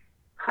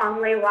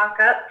calmly walk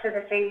up to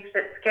the things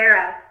that scare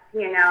us,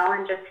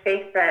 and just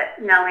face it,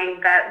 knowing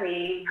that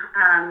we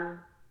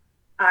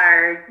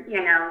are,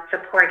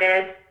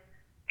 supported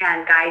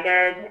and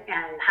guided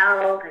and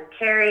held and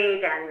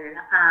carried, and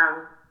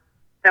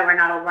that we're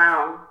not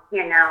alone,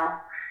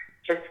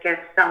 just gives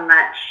so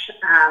much,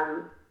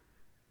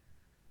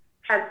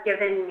 has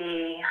given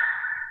me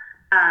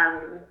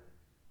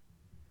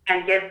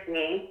and gives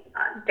me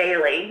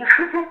daily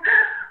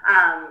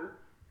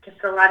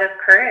just a lot of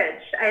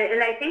courage.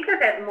 And I think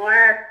of it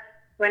more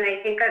when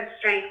I think of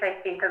strength, I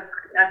think of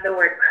the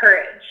word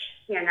courage,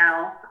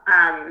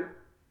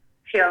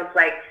 feels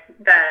like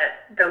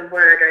the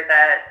word or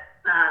the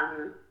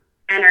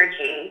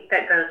energy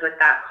that goes with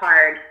that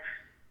card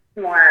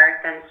more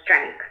than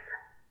strength,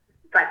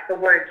 like the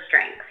word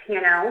strength,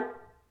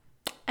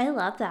 I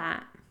love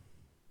that.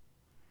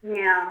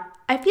 Yeah.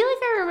 I feel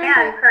like I remember.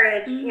 And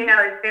courage,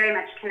 is very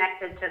much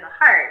connected to the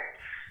heart,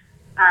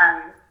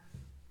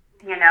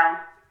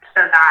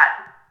 so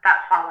that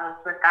follows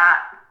with that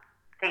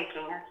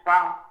thinking as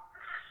well.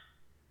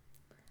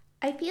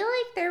 I feel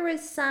like there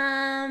was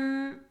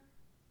some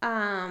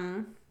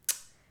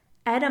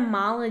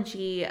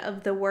etymology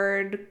of the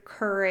word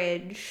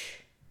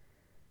courage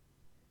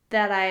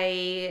that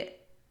I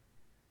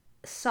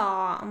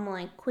saw. I'm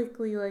like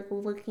quickly like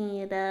looking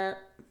it up.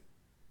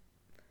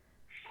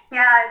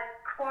 Yeah,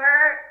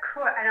 core.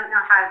 I don't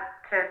know how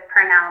to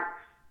pronounce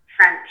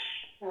French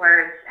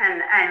words,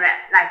 and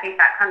I think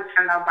that comes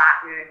from the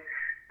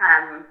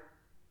Latin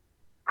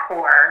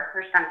core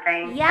or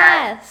something.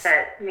 Yes.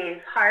 That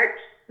means heart.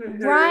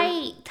 Mm-hmm.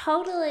 Right,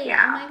 totally.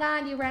 Yeah. Oh my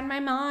God, you read my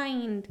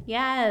mind.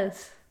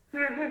 Yes.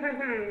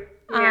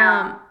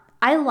 Yeah.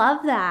 I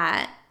love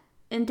that.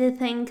 And to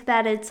think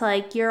that it's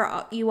like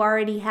you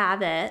already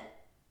have it.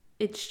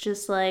 It's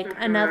just like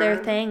another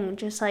thing,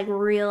 just like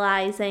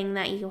realizing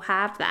that you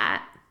have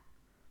that.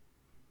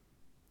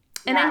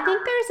 And I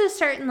think there's a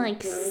certain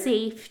like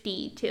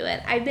safety to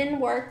it. I've been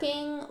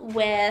working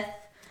with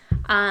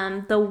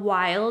the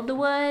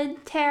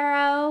Wildwood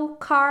Tarot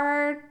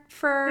card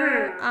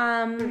for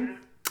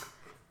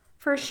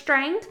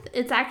strength.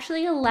 It's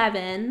actually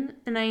 11,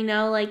 and I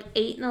know like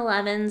 8 and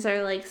 11s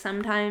are like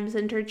sometimes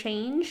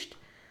interchanged.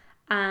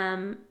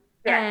 And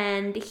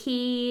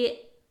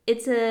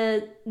it's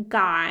a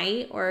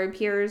guy, or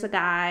appears a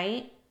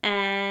guy,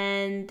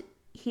 and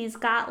he's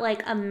got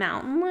like a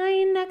mountain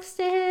lion next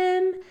to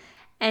him,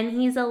 and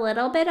he's a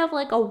little bit of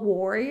like a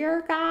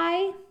warrior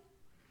guy,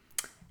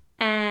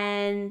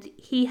 and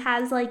he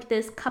has like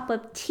this cup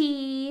of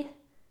tea,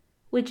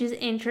 which is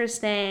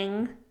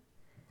interesting,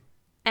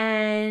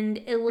 and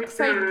it looks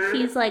like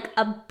he's like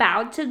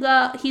about to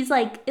go,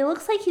 it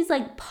looks like he's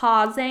like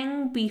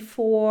pausing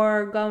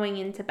before going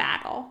into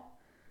battle.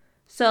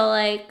 So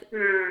like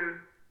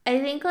I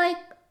think like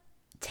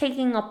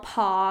taking a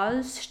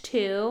pause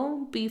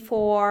too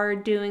before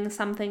doing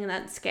something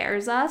that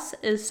scares us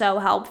is so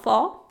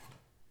helpful.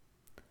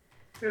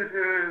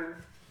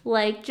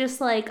 like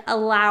just like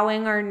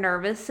allowing our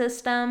nervous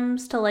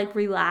systems to like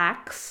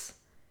relax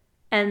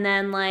and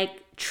then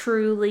like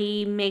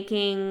truly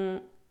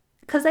making,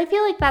 because I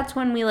feel like that's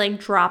when we like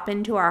drop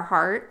into our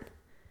heart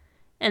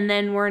and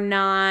then we're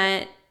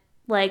not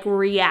like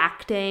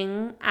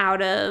reacting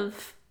out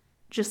of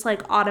just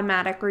like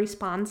automatic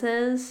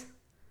responses.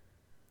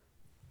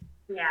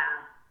 Yeah.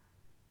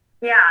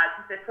 Yeah,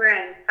 because if we're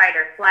in fight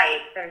or flight,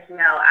 there's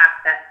no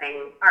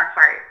accessing our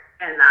heart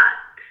in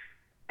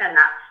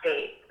that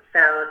state.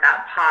 So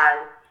that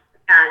pause,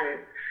 and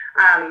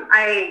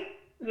I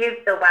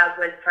used the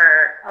Wildwood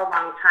for a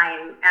long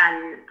time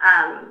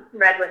and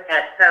read with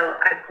it. So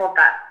I pulled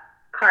that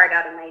card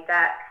out of my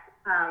deck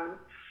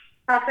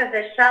off of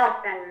the shelf,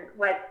 and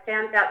what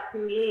stands out to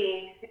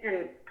me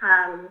and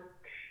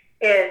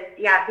is,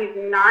 yeah, he's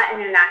not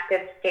in an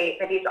active state,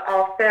 but he's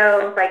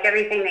also, like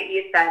everything that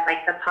you said,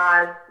 like the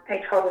pause,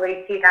 I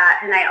totally see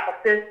that. And I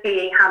also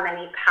see how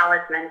many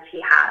talismans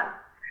he has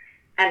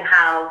and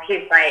how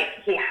he's like,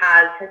 he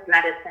has his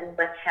medicine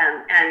with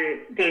him.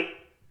 And these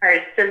are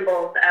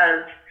symbols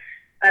of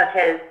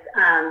his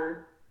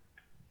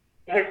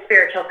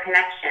spiritual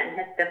connection,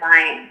 his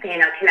divine,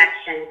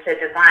 connection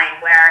to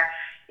divine, where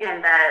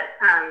in the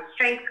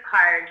strength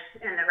card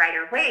in the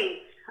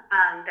Rider-Waite,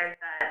 there's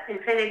an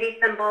infinity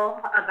symbol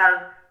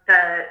above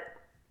the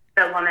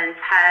woman's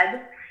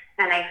head,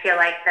 and I feel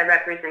like the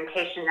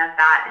representation of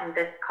that in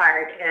this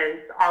card is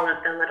all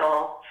of the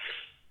little,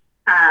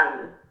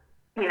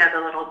 the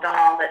little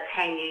doll that's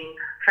hanging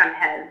from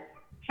his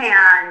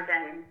hand,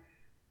 and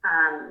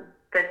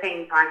the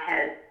things on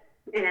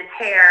in his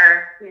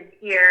hair, his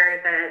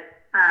ear, the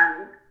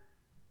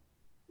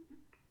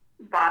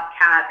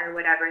bobcat or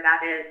whatever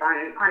that is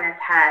on his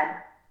head.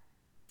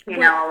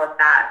 All of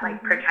that,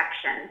 like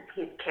protection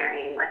he's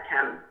carrying with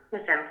him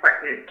is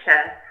important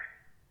to,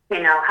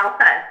 help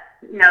us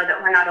know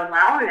that we're not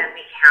alone and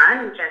we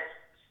can just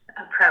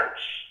approach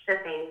the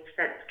things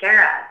that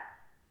scare us,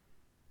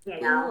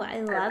 Ooh, I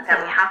love that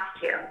we have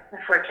to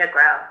if we're to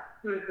grow.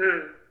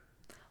 Mm-hmm.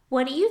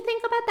 What do you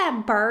think about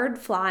that bird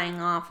flying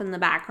off in the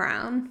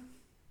background?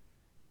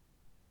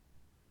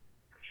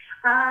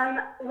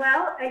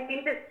 Well, I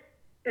think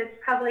it's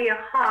probably a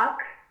hawk,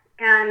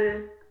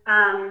 and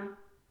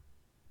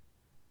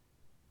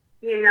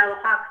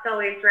hawks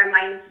always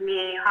remind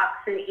me,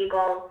 hawks and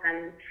eagles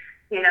and,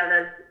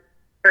 those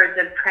birds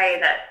of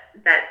prey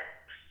that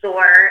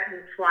soar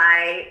and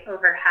fly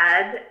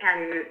overhead,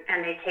 and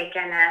they take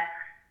in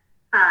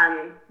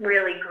a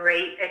really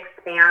great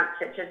expanse.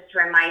 It just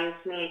reminds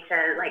me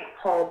to like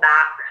pull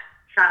back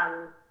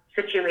from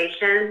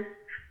situations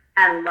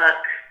and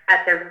look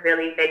at the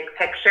really big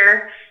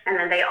picture. And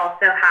then they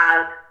also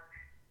have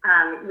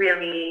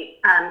really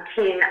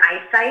keen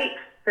eyesight,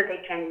 so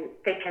they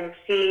can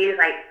see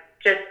like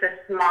just the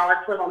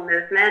smallest little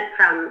movement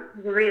from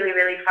really,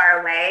 really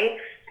far away,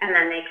 and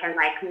then they can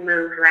like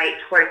move right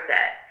towards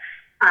it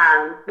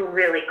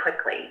really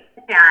quickly.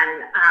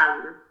 And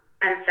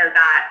so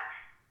that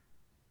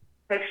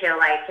I feel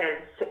like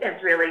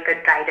is really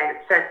good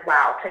guidance as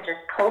well, to just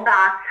pull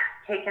back,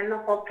 take in the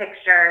whole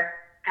picture,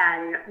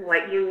 and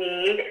what you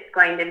need is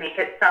going to make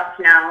itself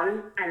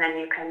known, and then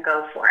you can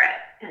go for it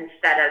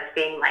instead of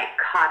being like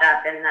caught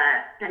up in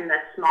the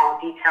small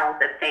details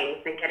of things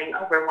and getting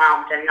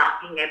overwhelmed and not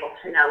being able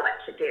to know what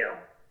to do.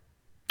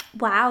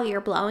 Wow,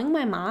 you're blowing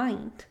my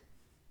mind.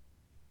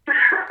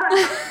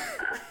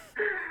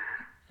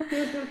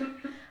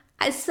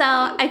 So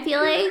I feel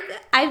like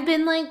I've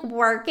been like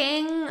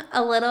working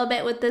a little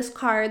bit with this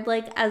card,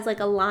 like as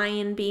like a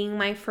lion being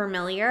my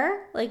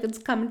familiar. Like it's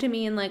come to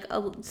me in like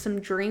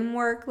some dream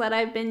work that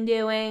I've been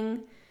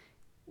doing,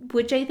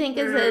 which I think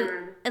is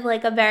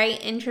a very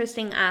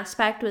interesting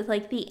aspect with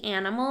like the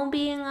animal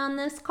being on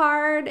this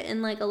card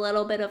and like a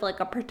little bit of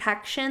like a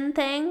protection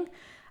thing.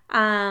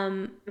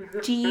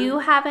 Do you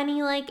have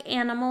any like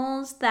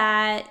animals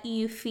that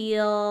you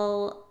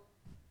feel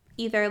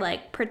either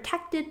like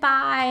protected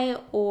by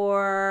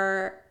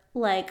or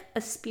like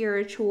a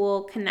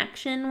spiritual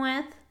connection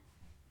with?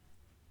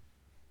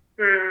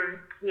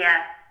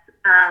 Yes.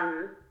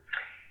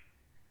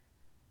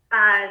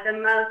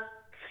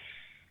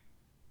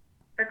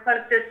 The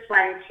closest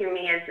one to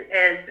me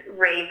is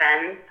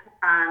Raven.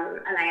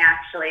 And I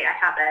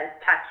have a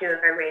tattoo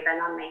of a raven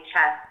on my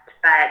chest,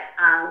 but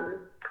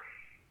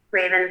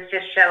ravens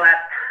just show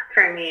up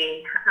for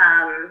me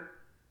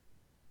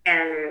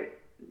in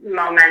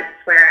moments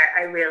where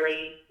I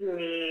really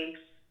need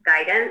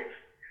guidance,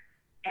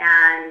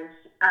 and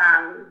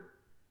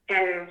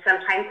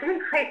sometimes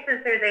in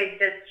places where they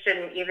just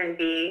shouldn't even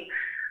be,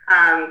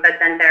 but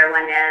then there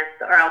one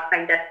is, or I'll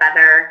find a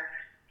feather,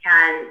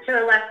 and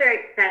to a lesser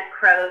extent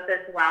crows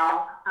as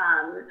well.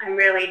 I'm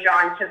really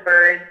drawn to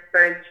birds.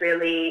 Birds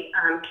really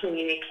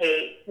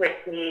communicate with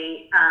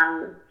me,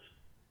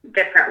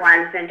 different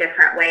ones in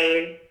different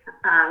ways,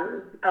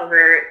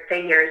 over the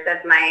years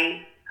of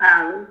my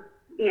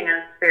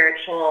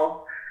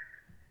spiritual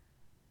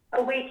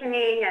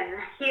awakening and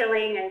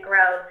healing and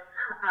growth.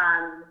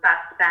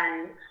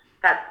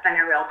 That's been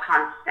a real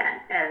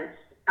constant, is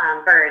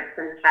birds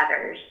and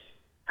feathers.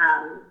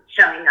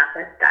 showing up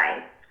as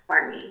guides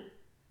for me.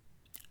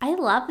 I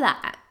love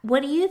that.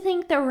 What do you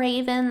think the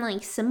raven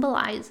like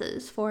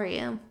symbolizes for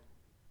you?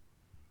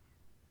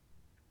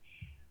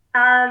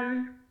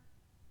 Um,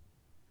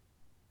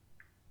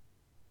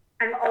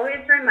 I'm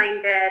always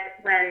reminded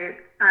when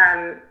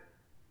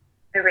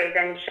the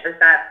raven shows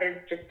up is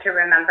just to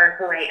remember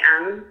who I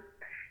am,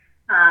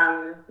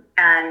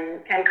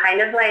 and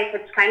kind of like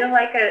it's kind of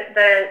like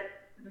the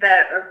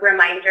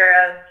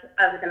reminder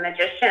of the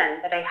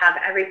magician that I have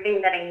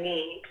everything that I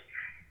need,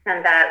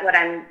 and that what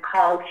I'm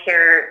called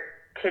here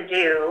to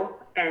do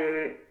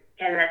in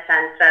the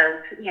sense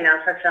of, you know,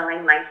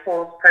 fulfilling my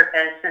soul's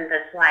purpose in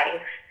this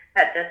life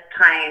at this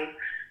time.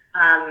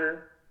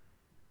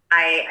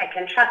 I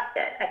can trust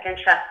it. I can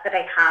trust that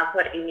I have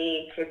what I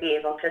need to be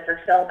able to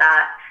fulfill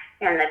that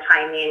in the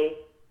timing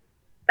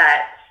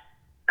that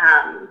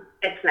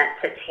it's meant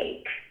to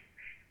take.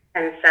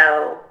 And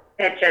so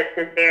it just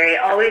is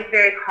always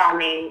very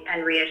calming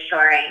and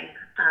reassuring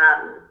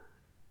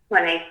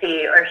when I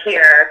see or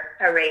hear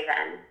a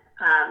raven,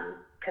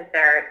 because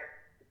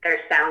their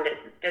sound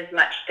is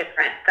much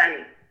different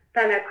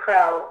than a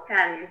crow,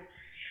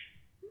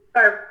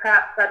 or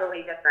perhaps subtly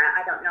different.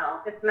 I don't know.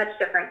 It's much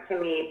different to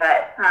me,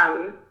 but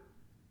I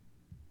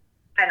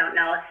don't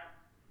know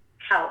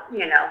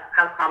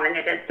how common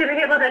it is to be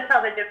able to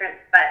tell the difference.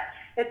 But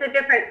it's a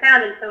different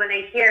sound, and so when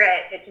I hear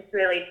it, it just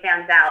really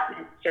stands out,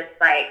 and it's just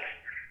like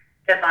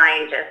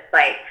divine, just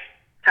like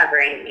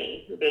covering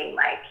me, being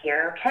like,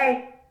 "You're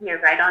okay. You're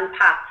right on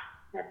path.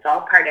 It's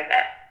all part of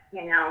it,"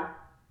 you know.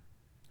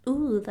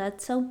 Ooh,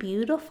 that's so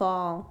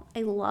beautiful.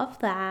 I love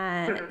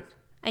that.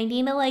 I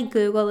need to like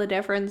Google the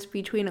difference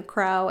between a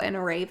crow and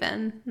a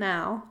raven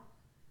now.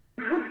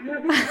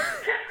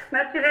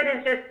 Most of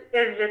it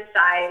is just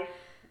size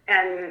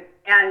and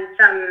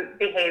some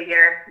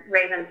behavior.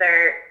 Ravens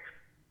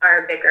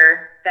are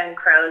bigger than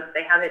crows.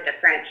 They have a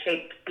different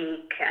shaped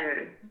beak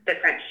and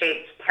different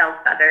shaped tail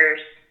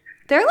feathers.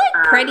 They're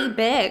like pretty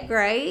big,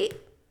 right?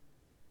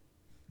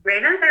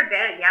 Ravens are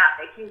big, yeah.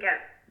 They can get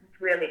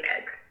really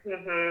big.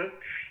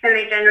 And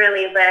they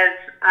generally live.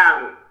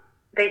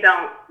 They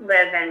don't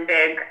live in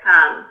big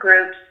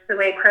groups the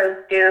way crows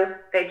do.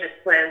 They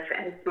just live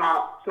in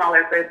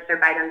smaller groups or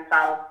by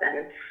themselves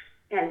and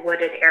in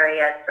wooded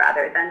areas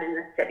rather than in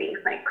the city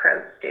like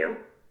crows do.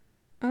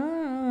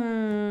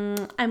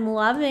 I'm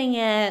loving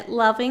it.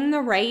 Loving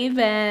the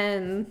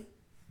raven.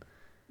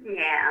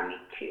 Yeah, me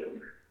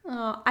too.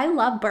 Oh, I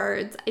love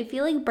birds. I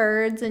feel like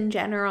birds in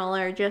general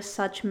are just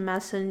such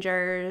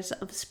messengers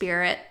of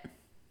spirit.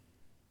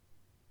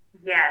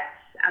 Yes,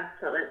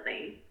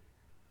 absolutely.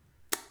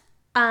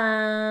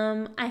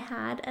 I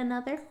had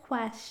another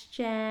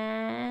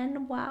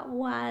question. What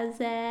was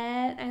it?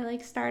 I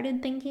like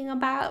started thinking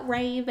about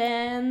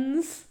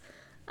ravens.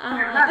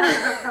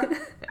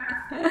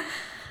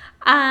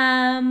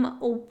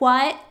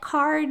 What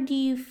card do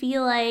you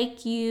feel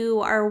like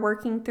you are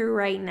working through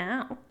right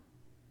now?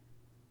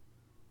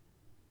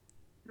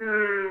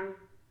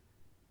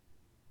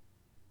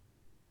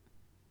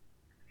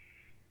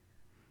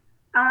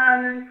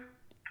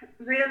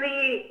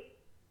 Really,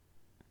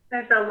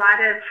 there's a lot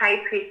of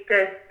high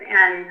priestess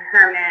and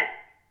hermit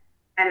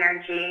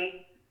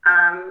energy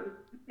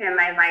in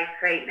my life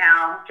right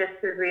now. Just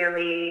to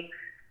really,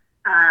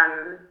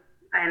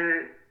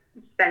 I'm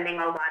spending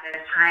a lot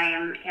of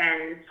time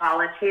in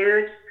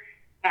solitude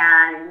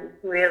and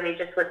really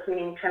just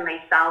listening to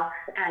myself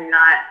and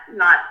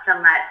not so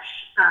much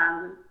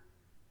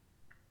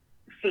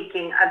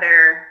seeking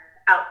other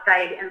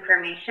outside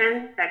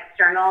information,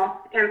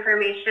 external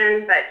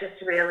information, but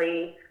just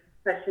really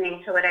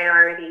listening to what I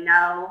already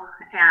know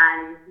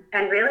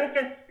and really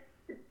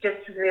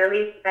just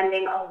really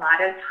spending a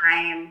lot of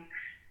time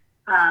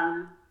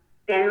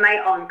in my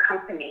own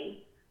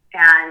company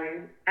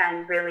and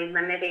really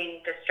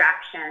limiting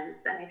distractions.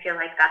 And I feel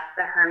like that's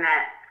the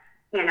hermit,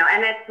 you know,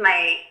 and it's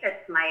my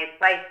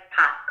life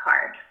path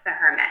card, the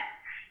hermit.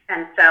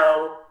 And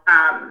so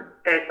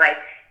there's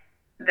like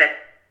this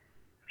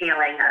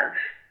feeling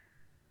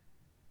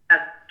of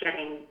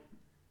getting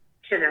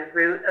to the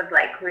root of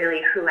like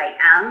really who I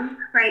am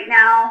right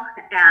now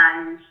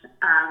and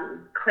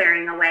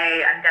clearing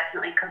away. I'm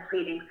definitely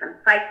completing some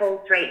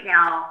cycles right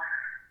now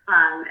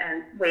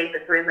and ways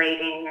of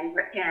relating and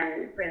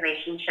in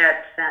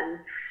relationships and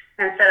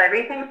so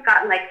everything's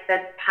gotten like the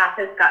path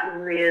has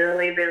gotten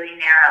really, really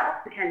narrow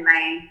in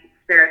my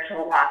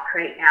spiritual walk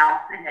right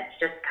now, and it's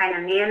just kind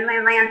of me and my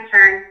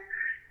lantern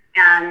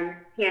and,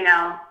 you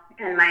know,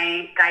 and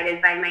my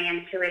guided by my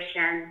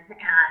intuition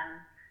and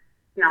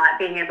not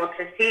being able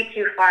to see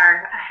too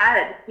far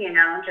ahead, you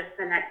know, just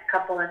the next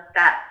couple of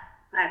steps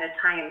at a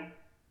time.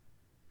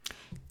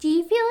 Do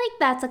you feel like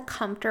that's a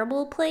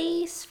comfortable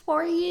place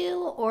for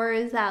you, or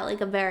is that like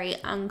a very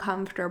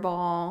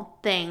uncomfortable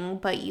thing,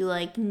 but you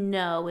like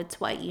know it's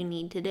what you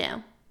need to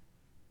do?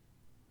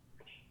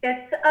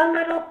 It's a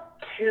little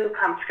too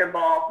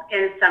comfortable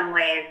in some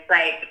ways.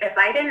 Like if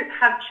I didn't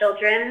have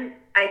children,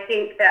 I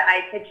think that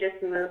I could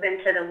just move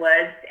into the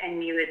woods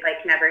and you would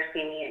like never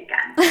see me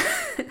again.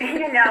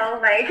 You know,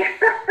 like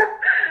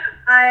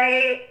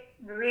I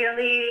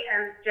really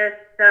am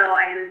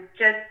I'm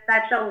just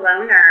such a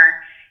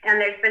loner. And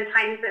there's been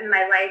times in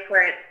my life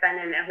where it's been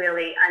in a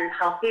really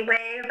unhealthy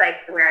way,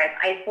 like where I've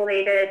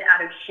isolated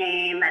out of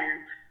shame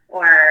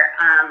or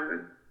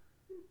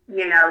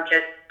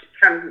just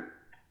from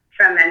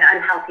an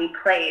unhealthy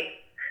place.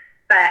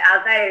 But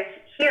as I've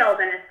healed,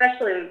 and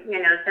especially,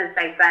 since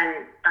I've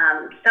been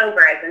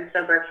I've been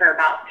sober for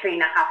about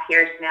 3.5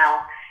 years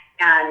now.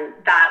 And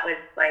that was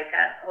like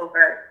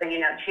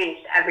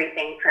changed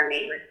everything for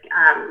me with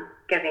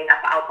giving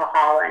up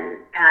alcohol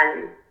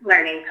and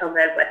learning to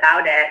live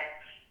without it.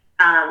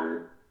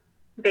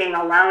 Being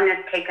alone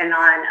has taken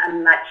on a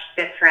much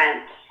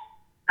different,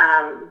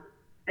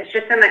 it's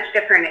just a much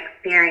different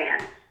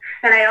experience.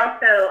 And I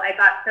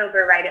got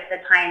sober right at the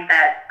time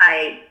that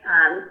I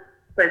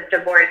was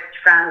divorced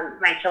from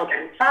my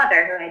children's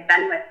father, who I'd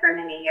been with for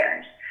many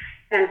years.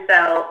 And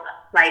so,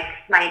 like,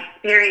 my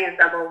experience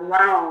of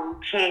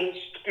alone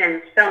changed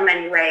in so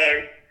many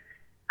ways,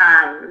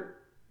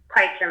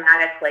 quite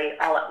dramatically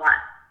all at once,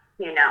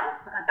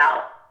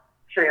 about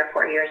 3 or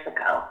 4 years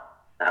ago.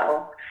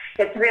 So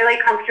it's really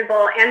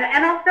comfortable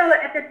and also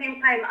at the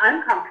same time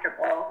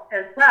uncomfortable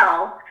as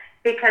well,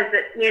 because,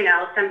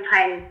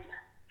 sometimes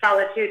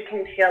solitude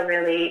can feel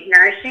really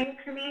nourishing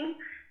to me,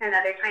 and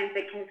other times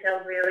it can feel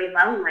really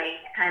lonely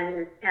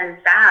and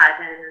sad,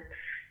 and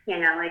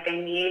like I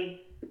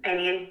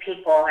need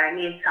people, or I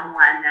need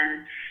someone,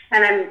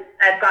 and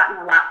I've gotten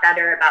a lot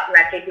better about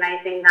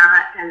recognizing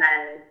that and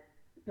then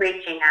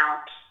reaching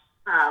out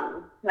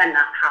when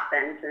that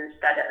happens,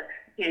 instead of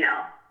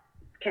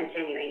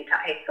continuing to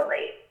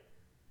isolate.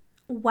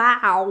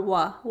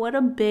 Wow, what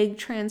a big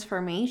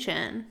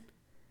transformation.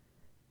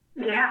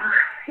 Yeah.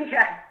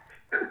 Yes.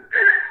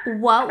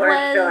 What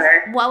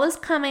was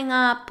coming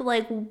up?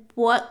 Like,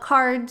 what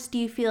cards do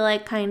you feel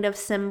like kind of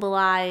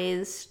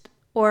symbolized,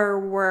 or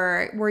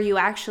were you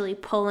actually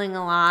pulling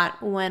a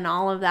lot when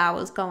all of that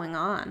was going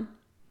on?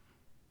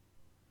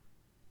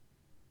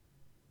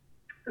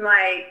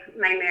 Like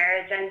my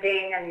marriage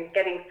ending and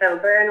getting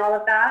sober and all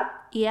of that?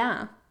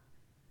 Yeah.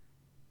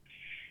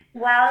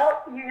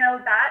 Well,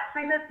 that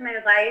time of my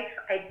life,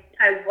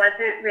 I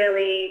wasn't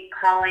really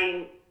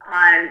calling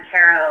on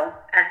tarot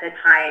at the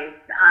time.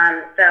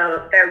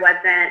 So there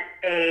wasn't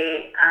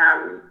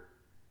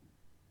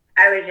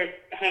I was just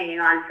hanging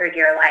on for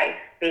dear life,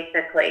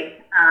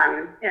 basically,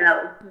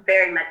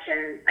 very much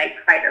in like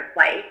fight or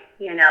flight,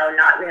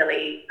 not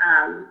really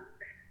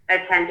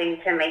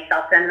attending to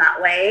myself in that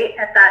way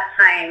at that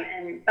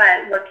time.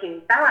 But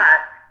looking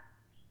back,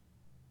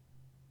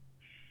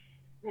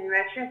 in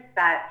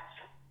retrospect,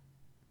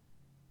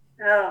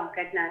 oh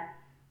goodness,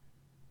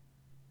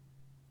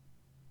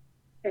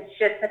 it's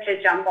just such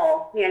a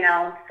jumble,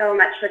 so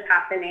much was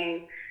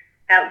happening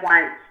at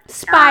once.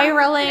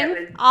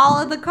 Spiraling,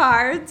 all of the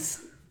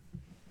cards.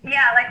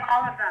 Yeah, like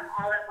all of them,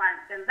 all at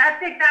once. And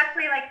that's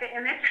exactly like the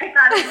image I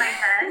got in my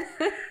head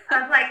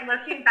of like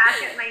looking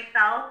back at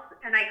myself,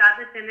 and I got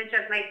this image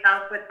of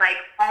myself with like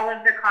all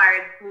of the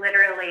cards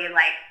literally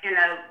like in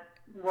a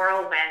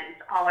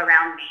whirlwind all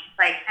around me.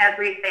 Like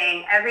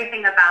everything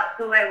about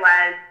who I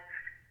was,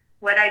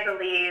 what I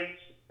believed,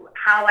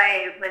 how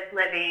I was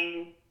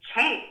living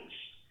changed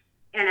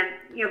in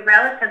a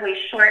relatively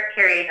short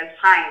period of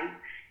time,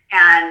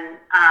 and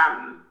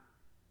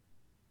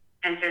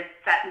just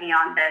set me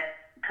on this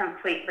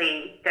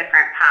completely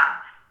different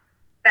path.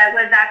 That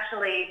was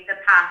actually the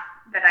path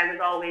that I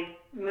was always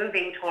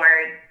moving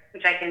towards,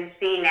 which I can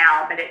see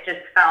now, but it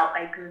just felt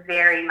like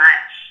very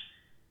much,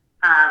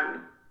 it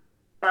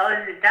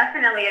was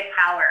definitely a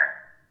tower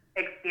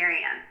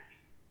experience.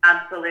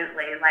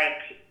 Absolutely.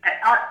 Like,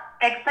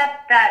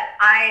 except that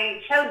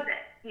I chose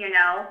it,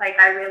 like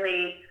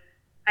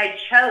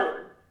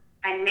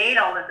I made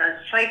all of those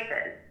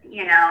choices,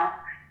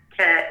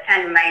 to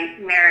end my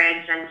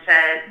marriage and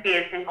to be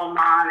a single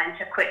mom and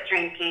to quit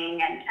drinking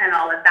and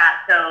all of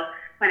that. So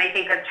when I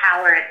think of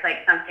tower, it's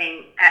like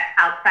something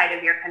outside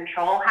of your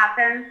control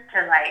happens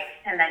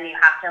and then you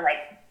have to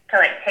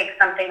take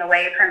something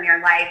away from your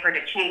life or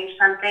to change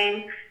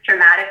something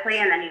dramatically,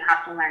 and then you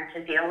have to learn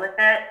to deal with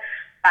it.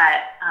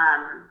 But,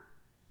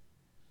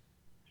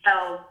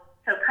 so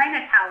kind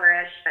of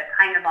towerish, but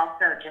kind of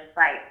also just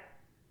like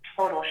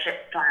total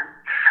shitstorm.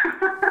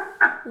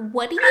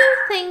 What do you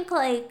think,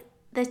 like,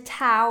 the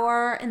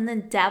tower and the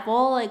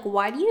devil, like,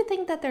 why do you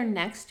think that they're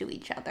next to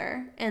each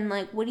other? And,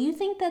 like, what do you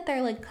think that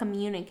they're, like,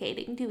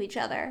 communicating to each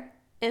other,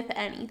 if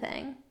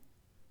anything?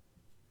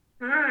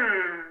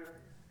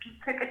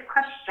 That's a good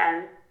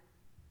question.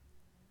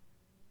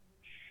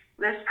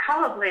 There's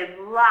probably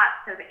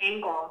lots of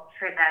angles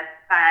for this,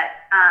 but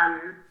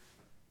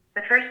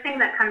the first thing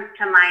that comes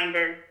to mind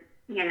is,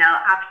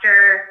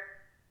 after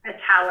a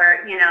tower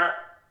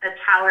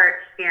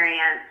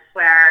experience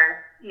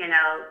where,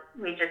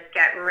 we just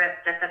get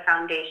ripped at the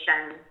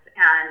foundations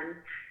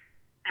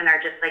and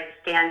are just like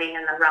standing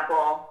in the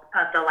rubble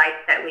of the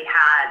life that we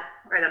had,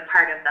 or the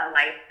part of the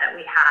life that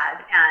we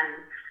had.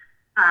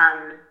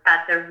 And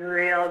that's a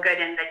real good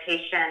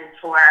invitation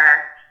for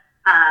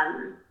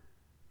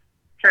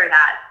for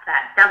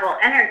that double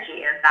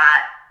energy of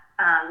that,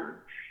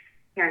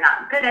 you're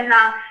not good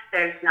enough.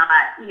 There's not,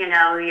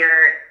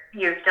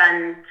 you've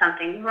done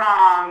something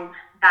wrong.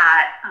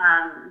 That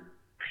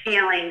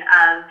feeling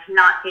of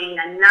not being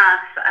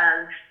enough,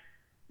 of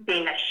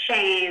being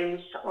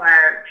ashamed,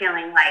 or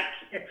feeling like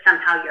it's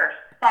somehow your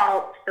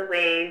fault the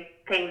way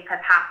things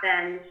have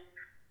happened.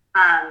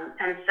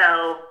 And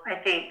so I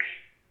think,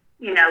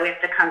 we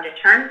have to come to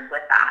terms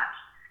with that.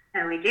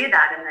 And we do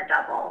that in the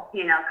double,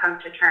 come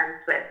to terms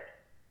with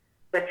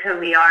who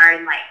we are,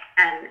 and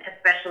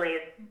especially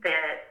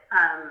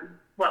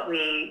what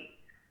we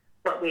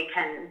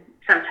can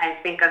sometimes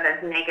think of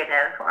as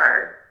negative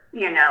or,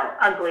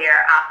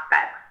 uglier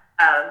aspects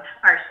of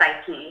our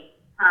psyche,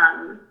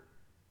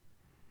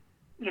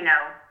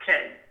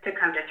 to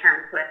come to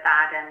terms with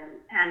that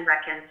and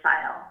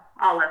reconcile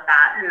all of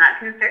that. And that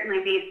can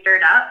certainly be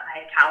stirred up by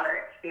a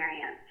Tower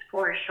experience,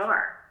 for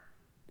sure.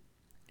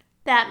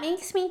 That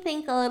makes me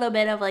think a little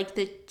bit of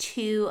the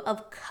Two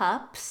of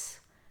Cups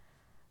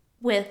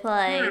with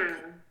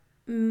that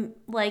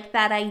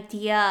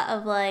idea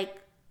of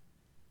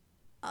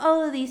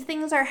oh, these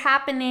things are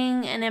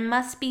happening and it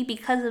must be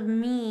because of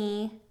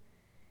me.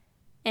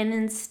 And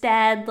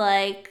instead,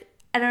 I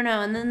don't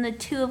know. And then the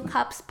Two of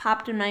Cups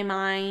popped in my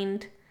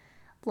mind.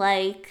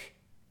 The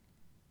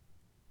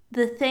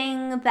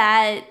thing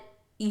that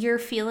you're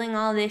feeling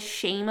all this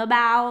shame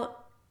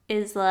about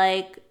is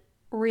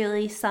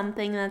really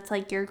something that's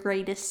your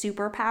greatest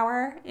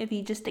superpower if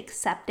you just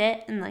accept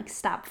it and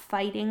stop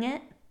fighting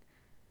it.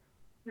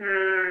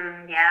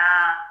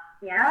 Yeah,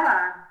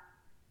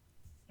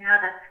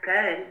 that's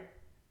good.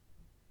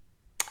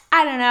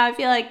 I don't know, I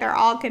feel like they're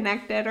all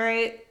connected,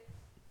 right?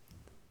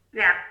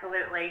 Yeah,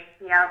 absolutely.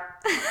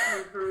 Yep.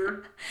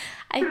 Mm-hmm.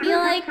 I feel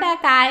like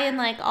that guy in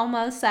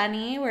Almost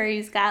Sunny where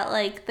he's got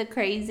the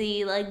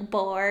crazy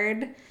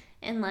board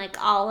and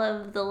all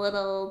of the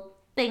little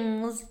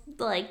things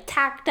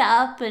tacked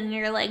up and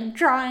you're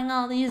drawing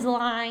all these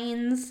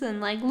lines and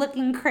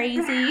looking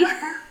crazy.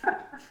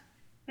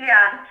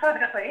 Yeah,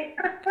 totally.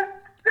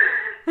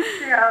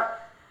 Yep.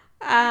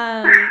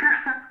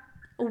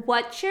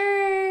 What's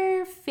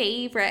your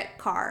favorite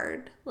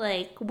card?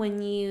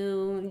 When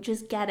you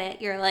just get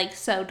it, you're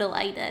so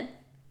delighted.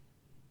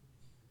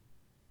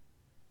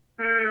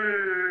 Gosh.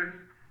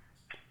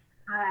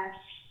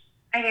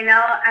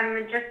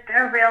 I'm just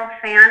a real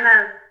fan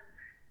of,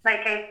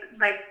 like I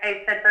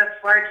said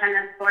before,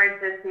 tennis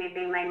boards is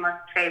maybe my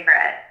most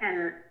favorite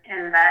in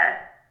the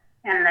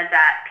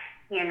deck,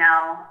 and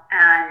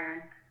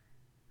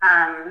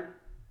I'm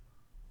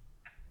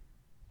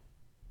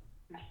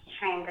just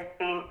trying to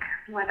think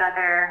what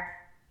other.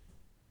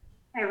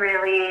 I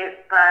really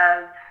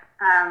love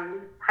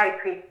High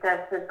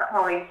Priestess. It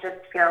always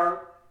just feels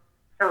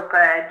so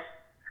good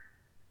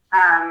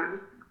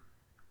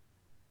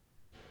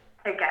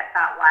to get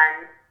that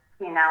one,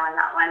 and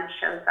that one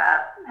shows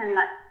up. And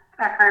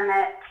the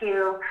Hermit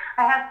too.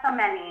 I have so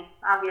many,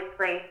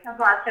 obviously. I have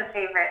lots of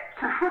favorites.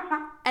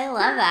 I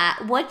love that.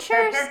 What's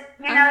your? It just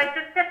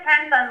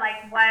depends on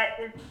what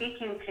is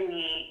speaking to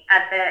me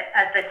at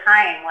the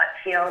time. What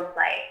feels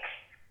like,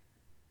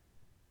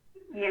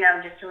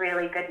 just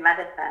really good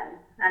medicine,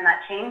 and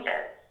that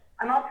changes.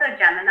 I'm also a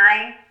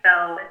Gemini,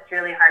 so it's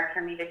really hard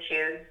for me to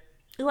choose.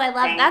 Ooh, I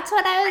love. That's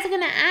what I was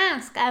gonna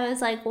ask. I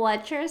was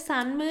what's your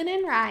sun, moon,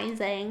 and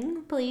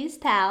rising? Please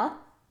tell.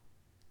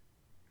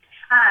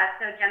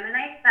 So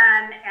Gemini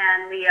sun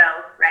and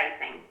Leo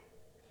rising.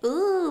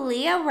 Ooh,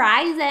 Leo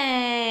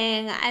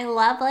rising. I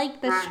love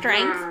the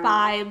strength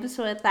vibes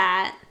with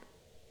that.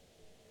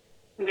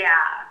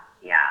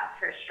 Yeah,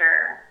 for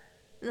sure.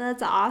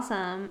 That's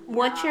awesome. Yeah.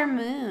 What's your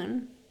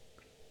moon?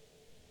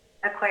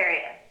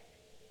 Aquarius.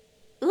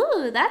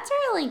 Ooh, that's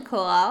really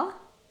cool.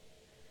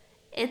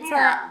 It's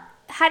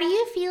how do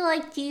you feel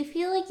do you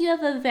feel you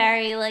have a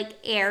very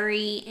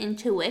airy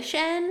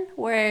intuition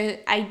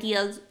where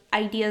ideas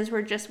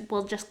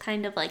will just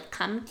kind of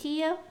come to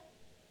you?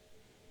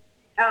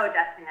 Oh,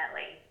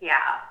 definitely.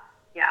 Yeah,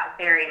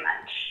 very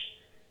much.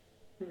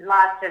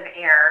 Lots of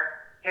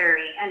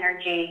airy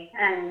energy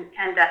and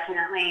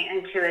definitely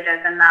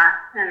intuitive in that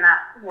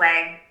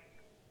way.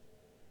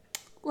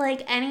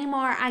 Any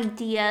more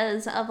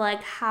ideas of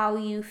how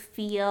you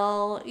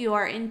feel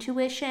your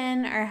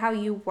intuition or how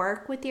you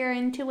work with your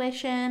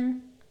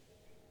intuition?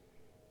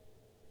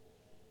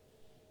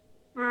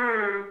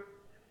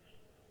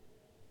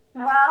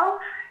 Well,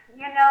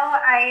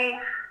 I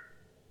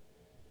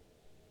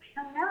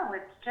don't know.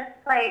 It's just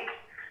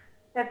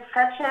it's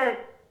such a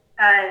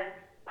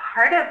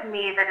part of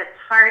me that it's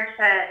hard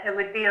to, it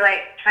would be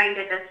trying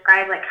to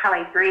describe how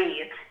I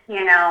breathe,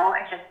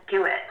 I just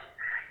do it.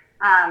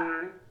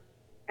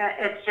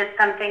 It's just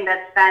something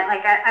that's been,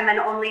 I'm an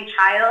only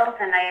child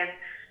and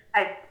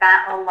I've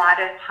spent a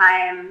lot of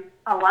time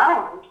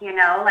alone,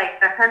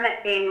 the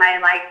Hermit being my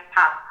life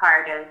path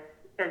card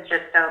is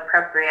just so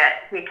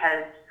appropriate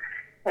because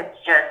it's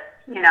just,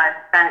 I've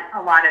spent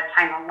a lot of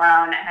time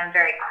alone and I'm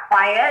very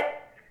quiet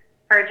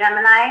for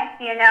Gemini,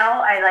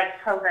 I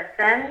like to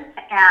listen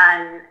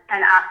and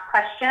ask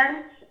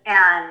questions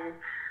and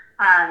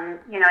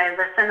I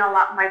listen a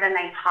lot more than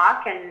I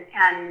talk, and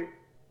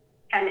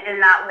in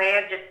that way,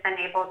 I've just been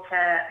able to,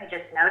 I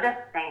just notice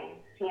things,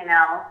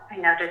 I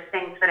notice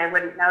things that I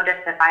wouldn't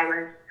notice if I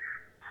was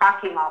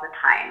talking all the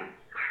time.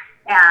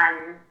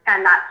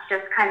 And that's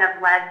just kind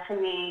of led to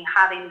me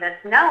having this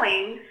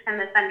knowing and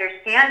this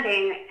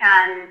understanding,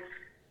 and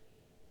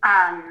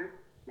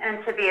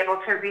to be able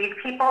to read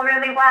people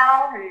really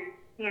well, and,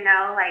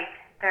 like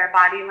their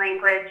body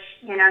language,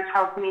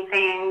 tells me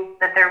things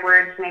that their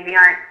words maybe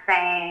aren't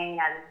saying,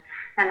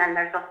 and then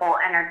there's a whole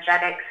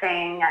energetic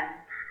thing,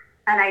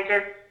 and I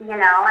just,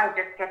 I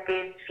just get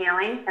these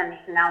feelings and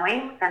these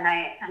knowings, and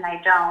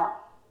I don't,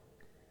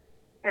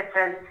 it's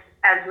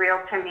as real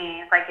to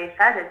me, like I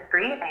said, as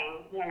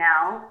breathing,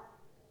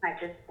 I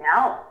just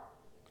know,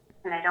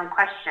 and I don't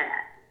question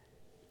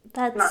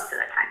it most of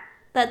the time.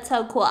 That's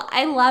so cool.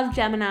 I love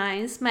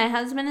Geminis. My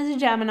husband is a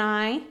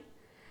Gemini,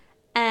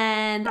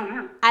 and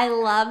I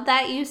love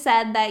that you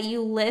said that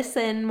you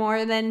listen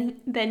more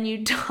than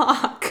you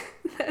talk.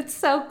 That's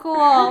so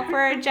cool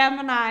for a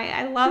Gemini.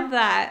 I love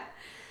that.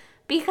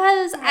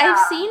 Because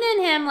I've seen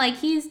in him, like,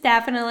 he's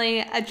definitely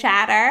a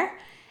chatter,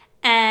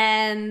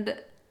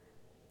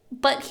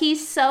 but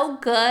he's so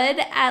good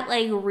at,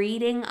 like,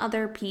 reading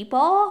other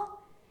people,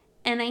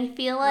 and I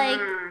feel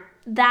like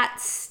that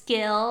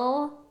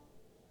skill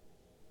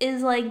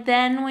is, like,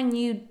 then when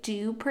you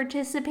do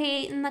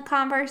participate in the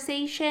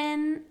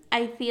conversation,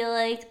 I feel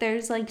like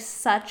there's, like,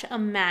 such a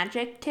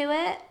magic to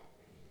it.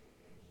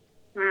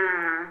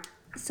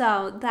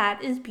 So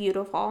that is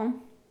beautiful.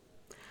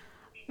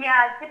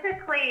 Yeah,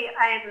 typically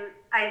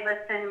I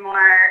listen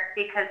more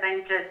because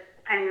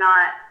I'm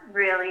not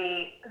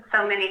really,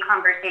 so many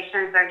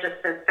conversations are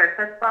just at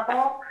surface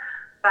level,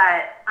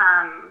 but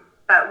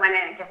when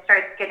it just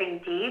starts getting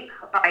deep,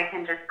 I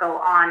can just go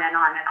on and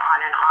on and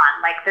on and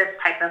on. Like this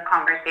type of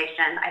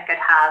conversation I could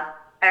have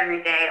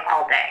every day,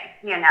 all day,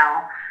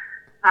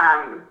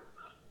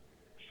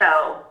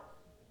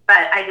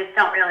 but I just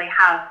don't really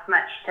have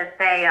much to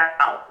say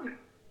about,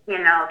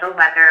 the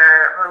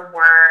weather or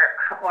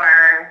work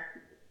or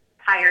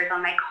tires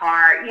on my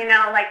car,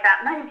 like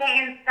that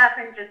mundane stuff,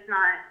 and just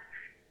not,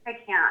 I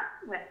can't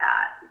with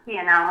that,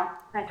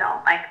 I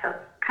don't like those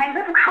kinds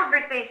of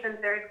conversations.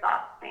 They're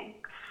exhausting.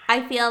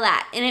 I feel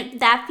that. And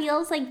that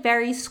feels like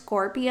very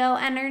Scorpio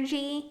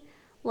energy.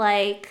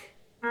 Like,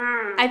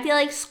 I feel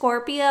like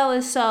Scorpio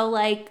is so,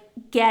 like,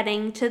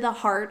 getting to the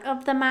heart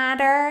of the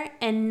matter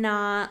and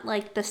not,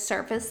 like, the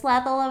surface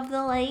level of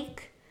the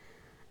lake.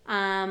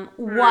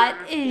 What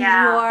is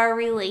your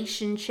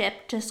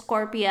relationship to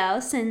Scorpio,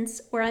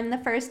 since we're in the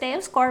first day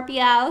of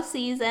Scorpio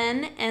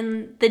season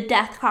and the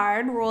death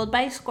card ruled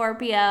by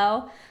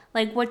Scorpio?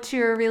 Like, what's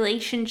your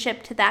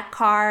relationship to that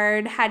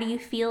card? How do you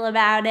feel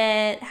about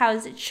it? How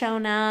has it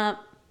shown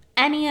up?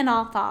 Any and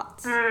all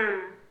thoughts.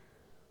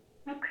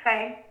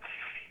 Okay.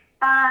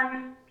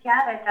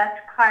 The death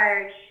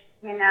card,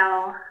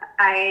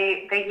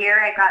 the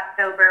year I got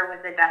sober was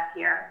a death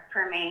year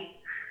for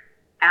me.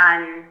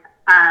 And,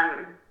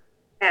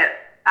 it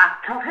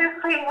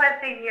absolutely was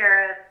a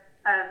year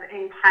of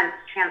intense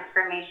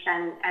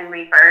transformation and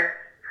rebirth.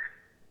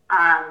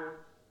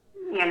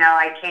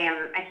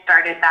 I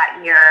started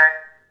that year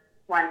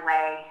one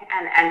way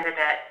and ended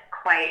it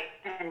quite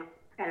in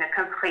a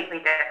completely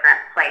different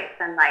place,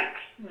 and like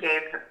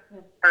gave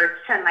birth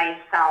to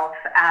myself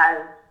as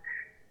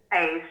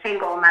a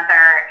single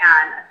mother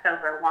and a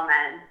sober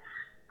woman.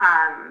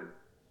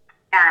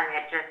 And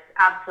it just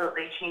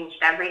absolutely changed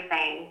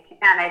everything.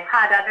 And I've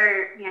had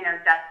other,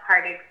 death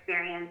card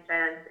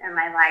experiences in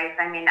my life.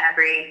 I mean,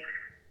 every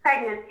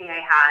pregnancy I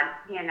had,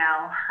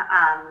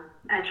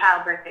 and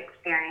childbirth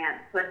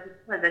experience was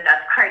a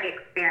death card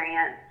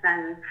experience.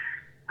 And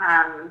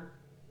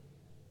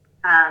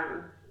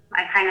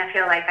I kind of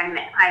feel like I'm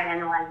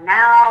in one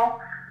now.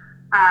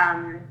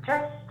 I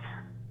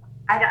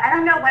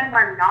don't know when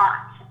we're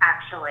not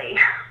actually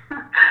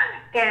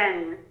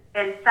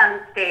in some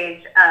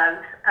stage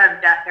of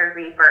death or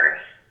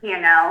rebirth,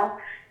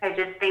 I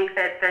just think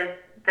that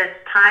this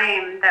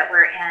time that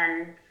we're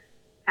in,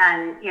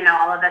 and,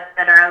 all of us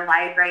that are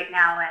alive right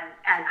now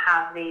and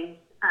have these,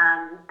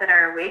 that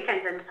are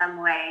awakened in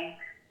some way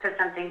to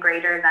something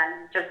greater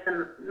than just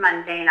the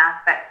mundane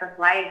aspects of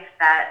life,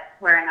 that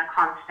we're in a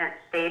constant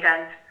state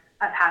of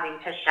having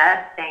to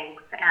shed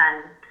things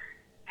and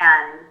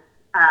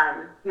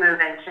move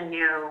into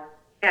new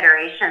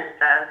iterations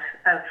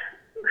of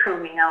who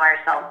we know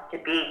ourselves to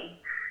be,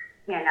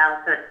 so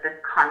it's this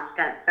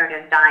constant sort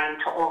of dying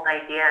to old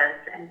ideas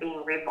and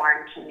being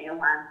reborn to new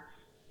ones.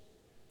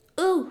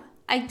 Ooh,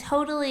 I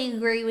totally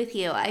agree with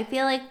you. I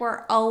feel like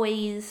we're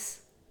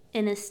always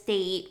in a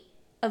state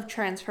of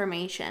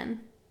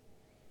transformation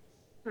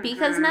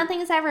because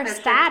nothing's ever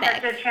static.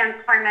 It's such a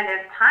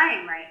transformative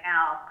time right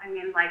now. I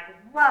mean, like,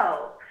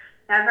 whoa,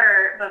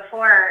 never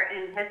before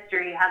in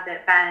history has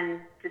it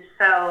been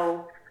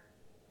so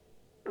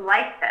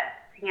like this.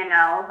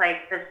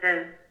 Like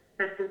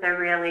this is a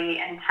really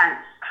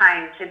intense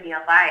time to be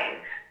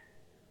alive.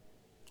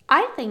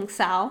 I think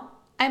so.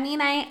 I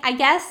mean, I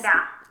guess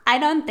I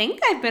don't think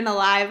I've been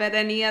alive at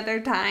any other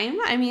time.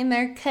 I mean,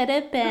 there could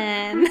have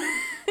been,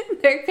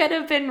 there could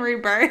have been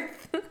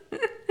rebirth.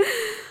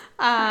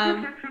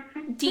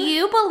 Do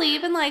you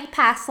believe in like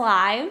past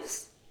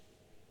lives?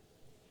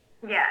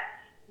 Yes.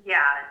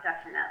 Yeah,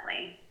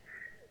 definitely.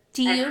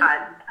 Do you? I've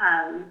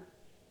had,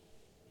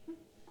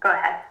 go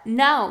ahead.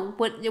 No.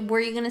 What were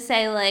you gonna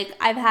say? Like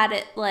I've had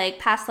it like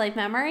past life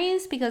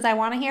memories because I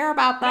want to hear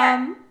about Yes.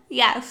 them.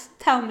 Yes.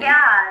 Tell me. Yeah,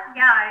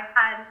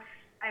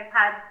 I've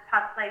had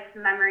past life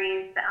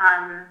memories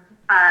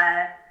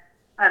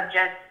of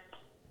just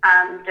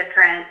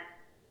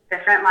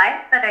different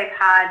lives that I've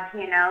had,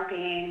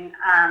 being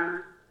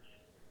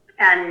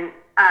and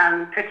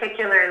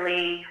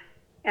particularly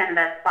in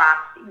this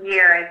last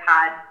year, I've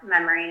had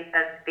memories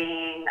of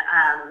being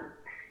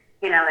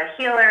a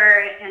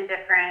healer in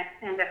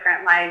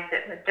different lives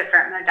with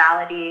different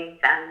modalities,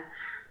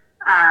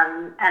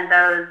 and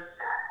those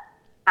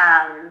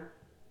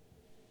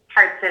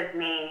parts of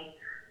me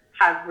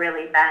have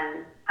really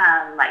been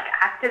like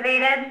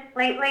activated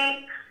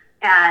lately,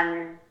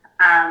 and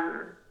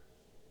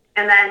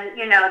then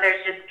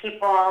there's just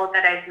people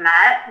that I've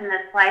met in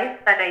this life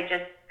that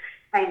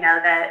I know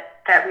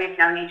that we've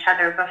known each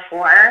other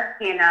before,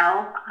 and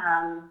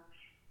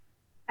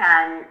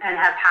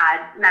have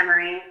had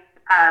memories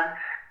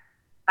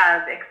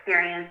of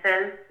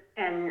experiences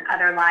in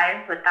other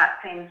lives with that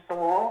same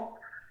soul,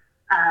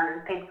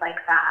 things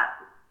like that.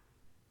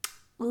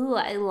 Ooh,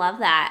 I love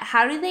that.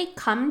 How do they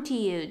come to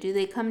you? Do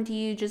they come to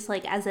you just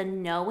like as a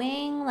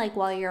knowing, like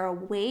while you're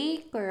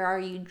awake, or are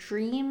you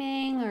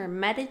dreaming or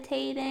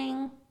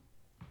meditating?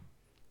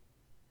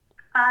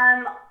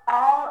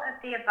 All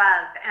of the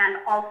above, and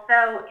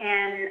also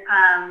in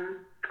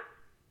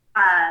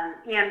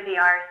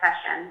EMDR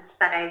sessions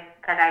that I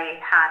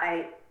had.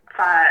 I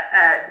saw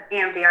an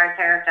EMDR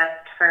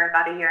therapist for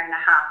about a year and a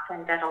half,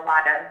 and did a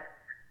lot of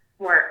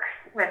work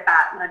with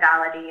that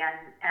modality,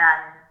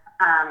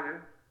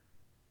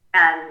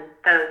 and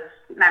those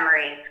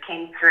memories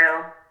came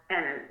through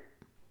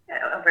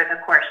over the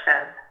course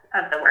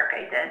of the work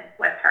I did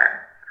with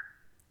her.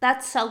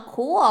 That's so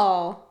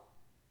cool.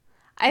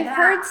 I've Yeah,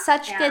 heard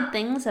such good yeah.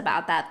 things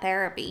about that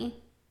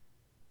therapy.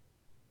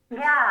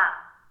 Yeah,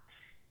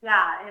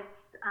 yeah,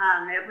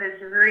 it was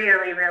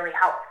really, really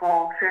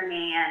helpful for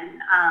me,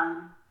 and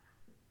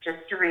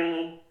just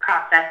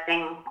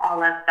reprocessing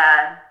all of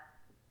the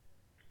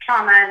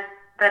traumas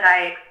that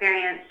I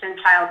experienced in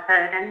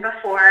childhood and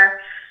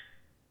before,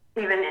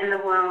 even in the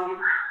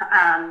womb.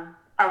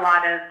 A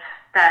lot of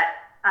that,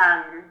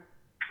 a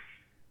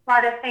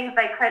lot of things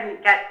I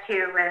couldn't get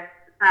to with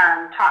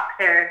talk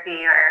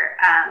therapy or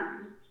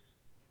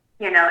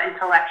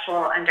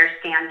intellectual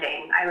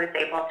understanding. I was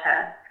able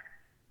to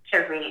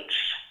reach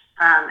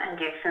and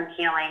do some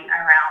healing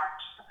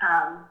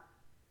around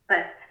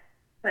with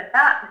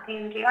that, with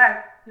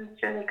EMDR.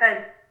 It's really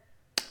good.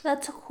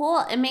 That's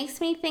cool. It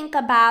makes me think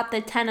about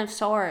the Ten of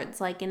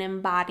Swords, like an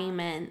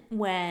embodiment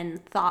when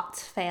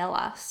thoughts fail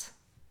us.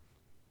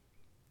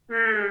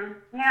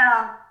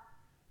 Yeah,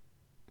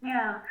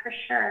 yeah, for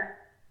sure.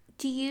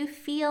 Do you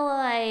feel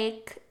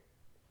like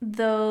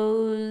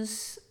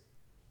those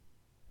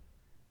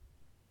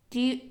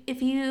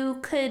if you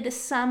could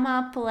sum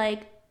up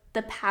like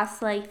the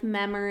past life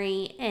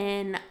memory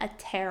in a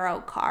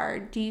tarot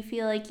card, do you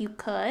feel like you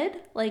could?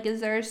 Like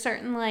is there a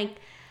certain like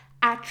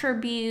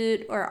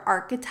attribute or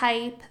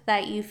archetype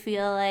that you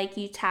feel like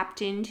you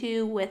tapped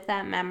into with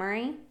that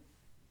memory?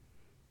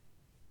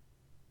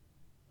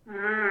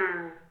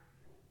 Mm.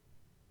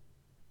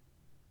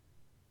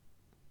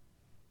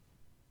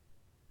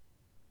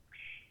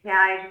 Yeah,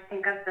 I just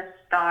think of the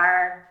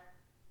star,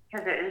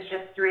 because it was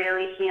just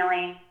really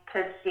healing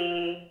to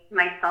see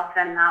myself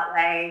in that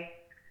way,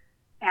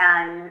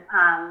 and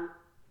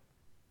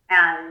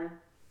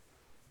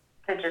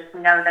to just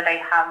know that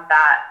I have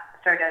that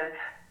sort of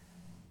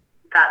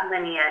that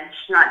lineage,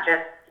 not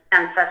just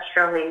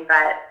ancestrally,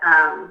 but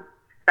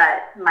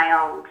my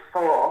own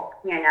soul,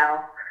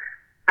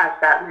 has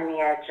that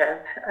lineage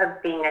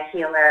of being a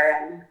healer,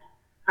 and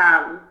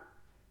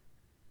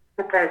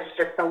there's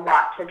just a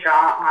lot to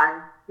draw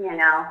on.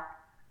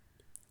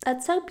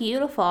 That's so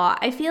beautiful.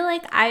 I feel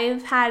like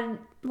I've had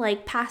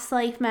like past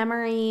life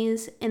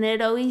memories and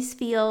it always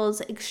feels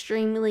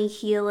extremely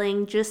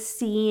healing just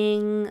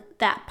seeing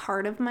that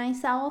part of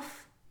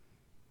myself.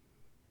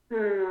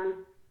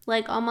 Hmm.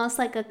 Like almost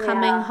like a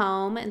coming Yeah.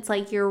 home. It's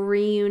like you're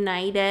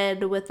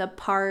reunited with a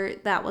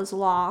part that was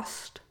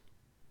lost.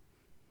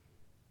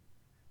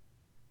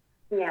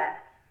 Yes,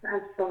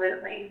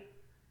 absolutely.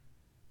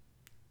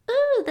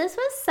 Ooh, this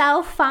was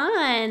so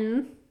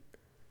fun.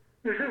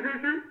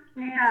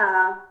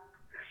 Yeah.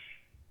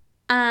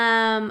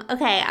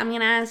 Okay, I'm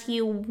gonna ask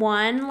you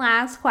one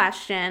last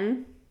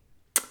question.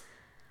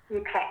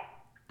 Okay.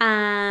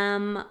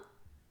 Um,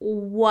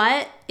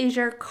 what is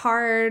your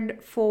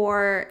card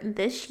for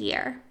this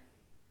year?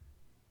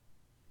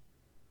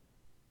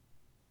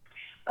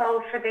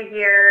 Oh, for the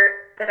year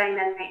that I'm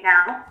in right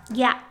now,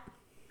 Yeah.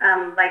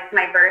 like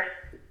my birth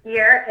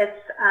year,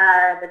 it's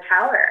the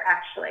Tower,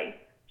 actually.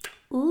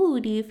 Ooh,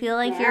 do you feel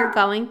like you're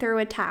going through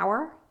a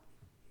tower?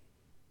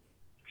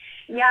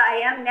 Yeah, I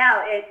am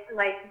now. It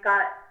like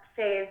got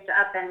saved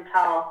up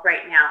until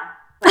right now.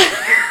 Like,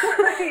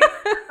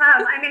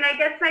 I mean, I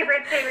guess my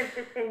birthday was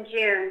just in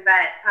June,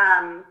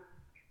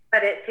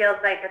 but it feels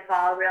like it's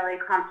all really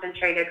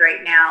concentrated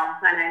right now,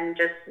 and I'm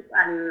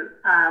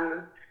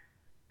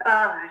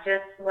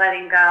just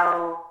letting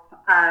go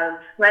of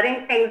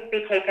letting things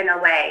be taken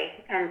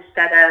away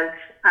instead of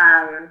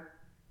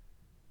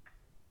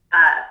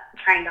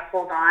trying to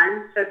hold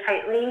on so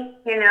tightly.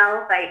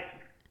 Like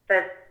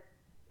the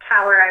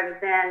tower I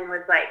was in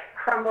was like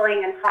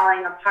crumbling and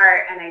falling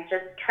apart, and I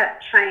just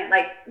kept trying,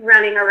 like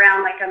running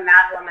around like a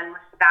mad woman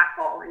with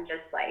spackle and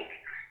just like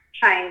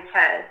trying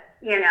to,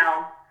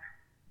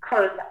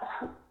 close,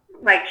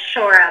 like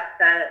shore up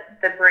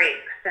the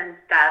breaks and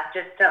stuff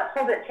just to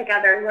hold it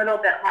together a little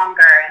bit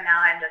longer. And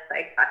now I'm just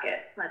like, fuck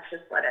it, let's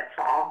just let it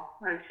fall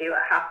and see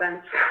what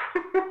happens.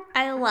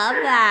 I love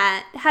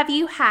that. Have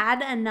you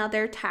had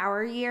another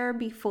tower year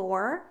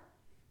before?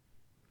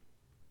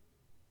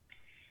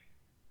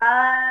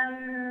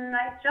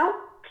 I don't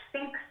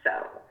think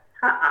so.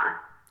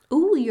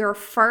 Ooh, your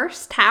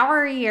first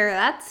tower year.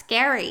 That's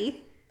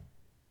scary.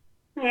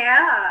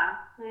 Yeah.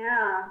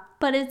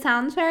 But it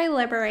sounds very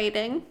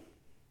liberating.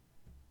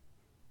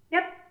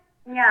 Yep.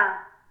 Yeah,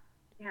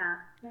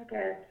 it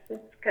is.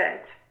 It's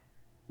good.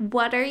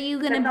 What are you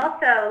going to... There's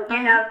also,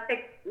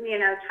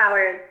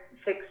 Tower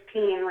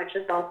 16, which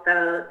is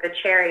also the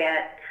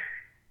Chariot,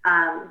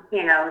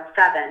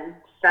 7.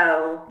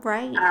 So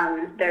right.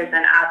 There's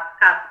an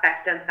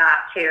aspect of that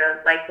too,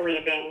 of like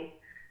leaving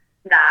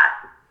that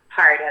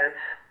part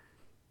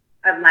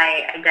of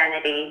my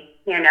identity,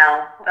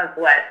 of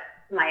what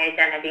my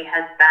identity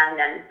has been,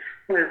 and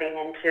moving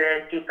into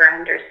a deeper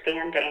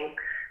understanding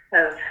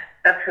of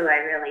who I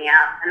really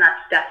am. And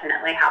that's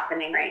definitely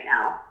happening right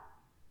now.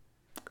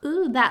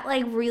 Ooh, that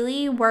like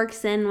really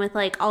works in with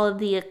like all of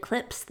the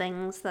eclipse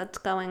things that's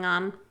going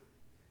on.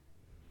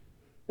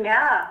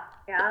 Yeah.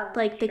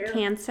 Like the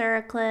Cancer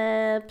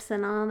eclipse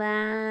and all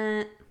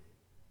that.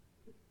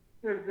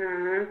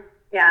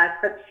 Yeah,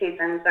 eclipse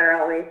seasons are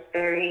always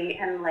very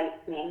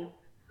enlightening.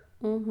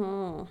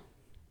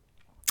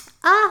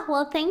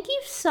 Well, thank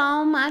you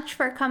so much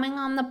for coming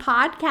on the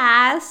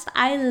podcast.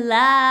 I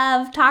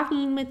love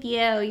talking with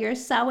you. You're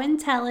so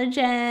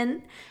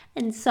intelligent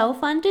and so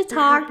fun to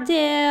talk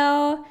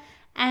to.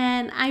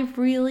 And I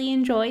really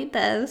enjoyed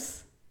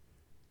this.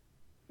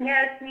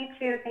 Yes, me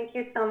too. Thank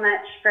you so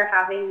much for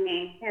having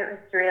me. It was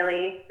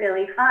really,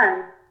 really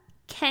fun.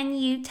 Can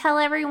you tell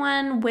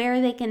everyone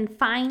where they can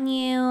find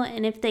you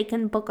and if they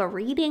can book a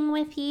reading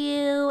with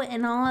you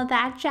and all of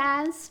that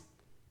jazz?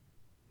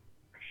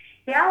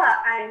 Yeah,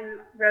 I'm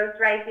Rose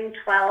Rising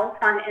 12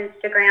 on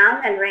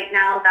Instagram, and right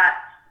now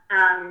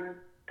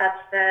that's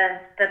the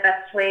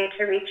best way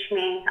to reach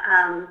me.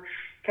 You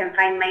can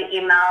find my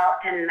email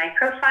in my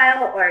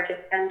profile or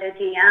just send a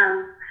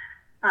DM.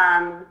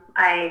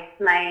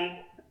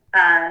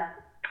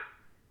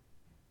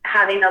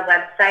 Having a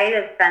website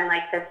has been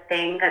like this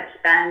thing that's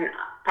been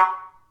off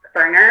the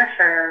burner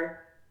for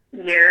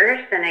years,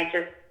 and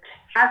it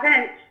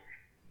hasn't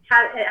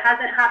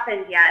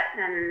happened yet.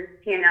 And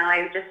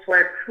I just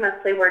work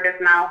mostly word of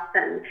mouth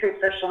and through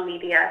social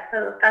media,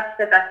 so that's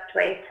the best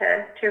way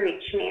to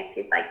reach me if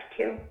you'd like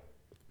to.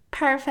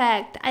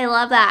 Perfect. I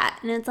love that.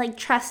 And it's like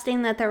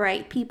trusting that the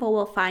right people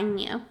will find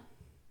you.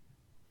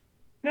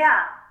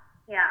 Yeah,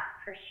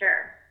 for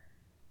sure.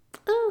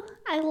 Ooh,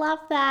 I love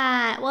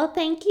that. Well,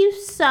 thank you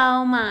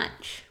so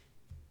much.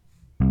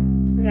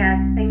 Yes,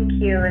 thank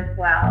you as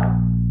well.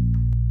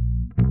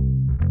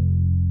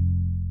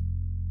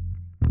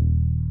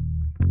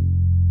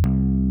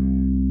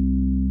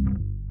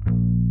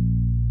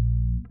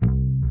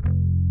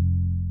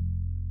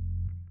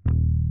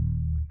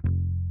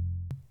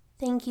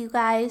 Thank you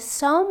guys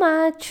so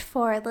much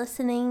for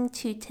listening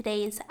to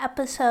today's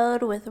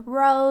episode with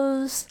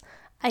Rose.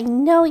 I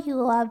know you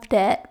loved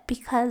it,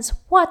 because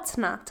what's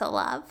not to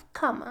love?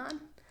 Come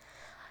on.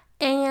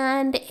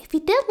 And if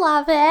you did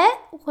love it,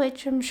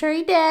 which I'm sure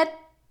you did,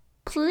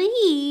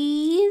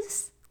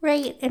 please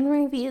rate and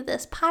review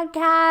this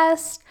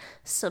podcast,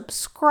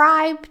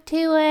 subscribe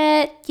to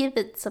it, give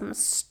it some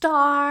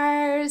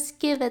stars,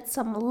 give it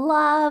some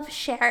love,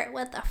 share it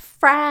with a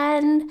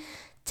friend,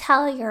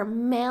 tell your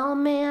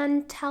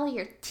mailman, tell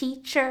your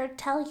teacher,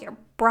 tell your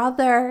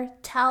brother,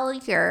 tell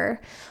your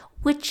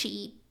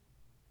witchy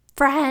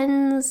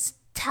friends,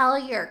 tell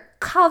your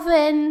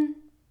coven,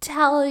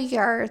 tell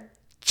your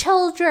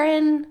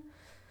children,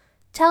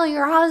 tell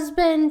your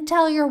husband,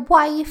 tell your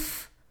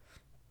wife,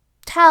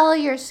 tell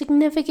your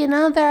significant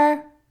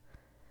other,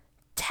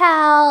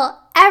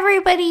 tell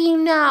everybody you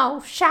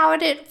know,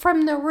 shout it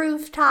from the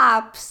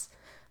rooftops.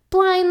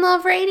 Blind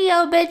Love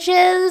Radio,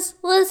 bitches,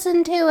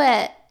 listen to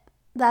it.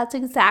 That's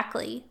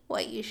exactly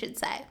what you should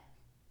say.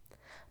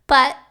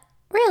 But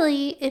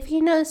really, if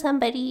you know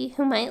somebody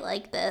who might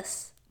like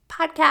this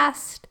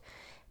podcast,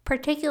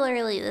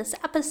 particularly this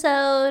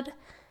episode,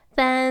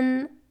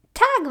 then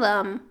tag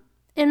them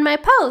in my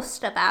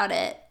post about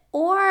it,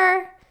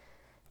 or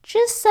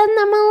just send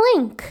them a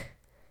link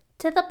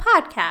to the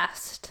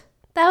podcast.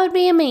 That would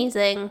be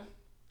amazing.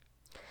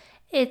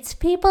 It's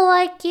people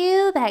like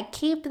you that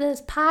keep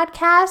this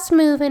podcast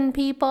moving,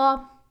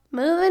 people.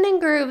 Moving and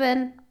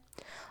grooving.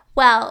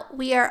 Well,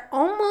 we are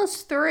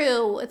almost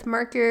through with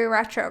Mercury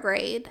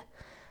retrograde.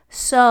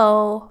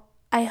 So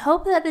I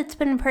hope that it's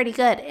been pretty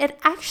good. It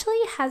actually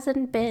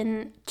hasn't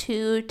been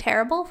too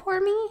terrible for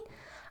me.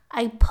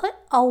 I put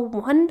a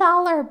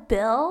 $1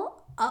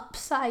 bill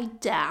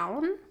upside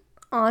down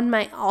on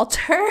my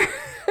altar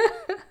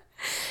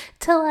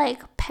to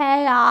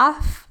pay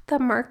off the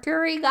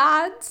Mercury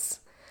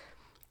gods.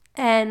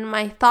 And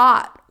my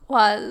thought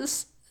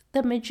was,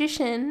 the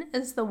magician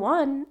is the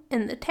one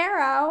in the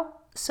tarot.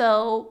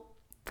 So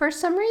for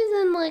some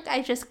reason,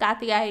 I just got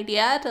the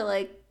idea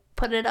to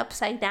put it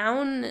upside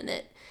down, and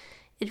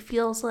it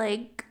feels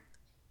like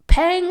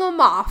paying them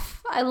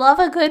off. I love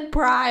a good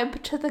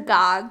bribe to the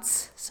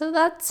gods. So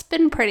that's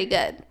been pretty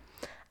good.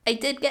 I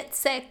did get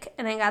sick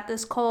and I got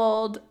this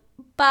cold,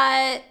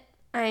 but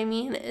I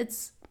mean,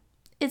 it's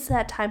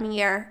that time of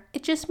year.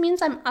 It just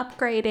means I'm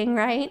upgrading,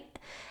 right?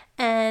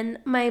 And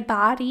my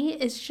body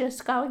is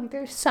just going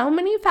through so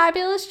many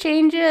fabulous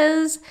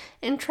changes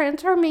and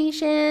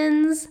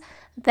transformations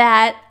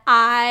that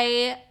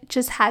I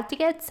just had to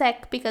get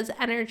sick because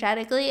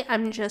energetically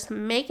I'm just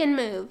making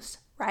moves,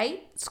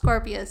 right?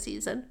 Scorpio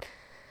season.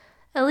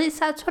 At least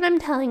that's what I'm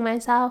telling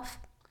myself.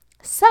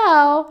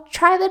 So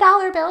try the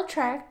dollar bill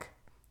trick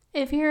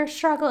if you're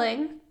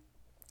struggling.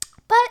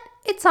 But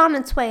it's on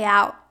its way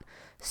out.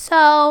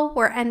 So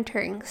we're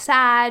entering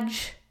Sag.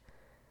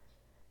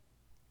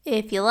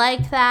 If you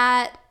like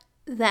that,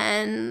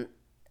 then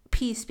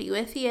peace be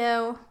with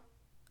you.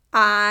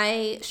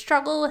 I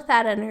struggle with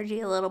that energy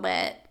a little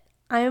bit.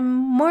 I'm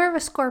more of a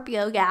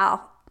Scorpio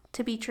gal,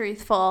 to be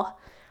truthful.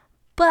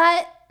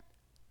 But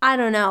I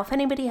don't know if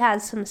anybody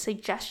has some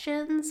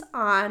suggestions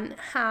on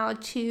how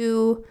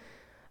to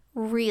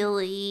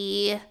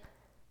really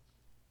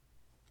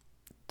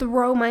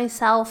throw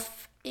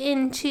myself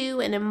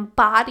into and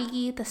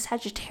embody the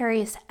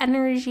Sagittarius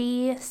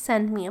energy,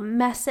 send me a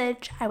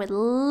message. I would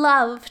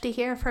love to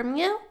hear from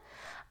you.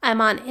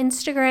 I'm on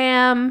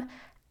Instagram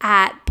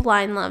at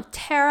Blind Love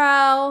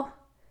Tarot.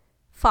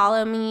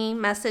 Follow me,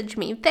 message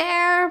me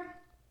there.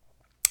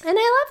 And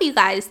I love you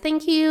guys.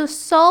 Thank you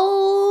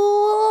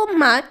so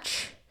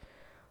much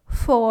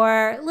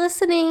for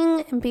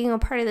listening and being a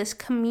part of this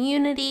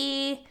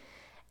community.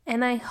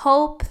 And I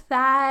hope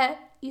that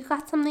you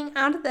got something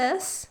out of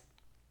this.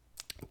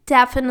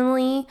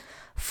 Definitely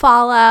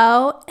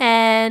follow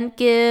and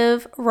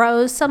give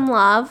Rose some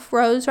love.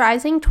 Rose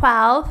Rising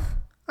 12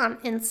 on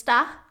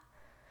Insta.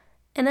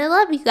 And I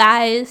love you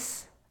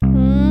guys.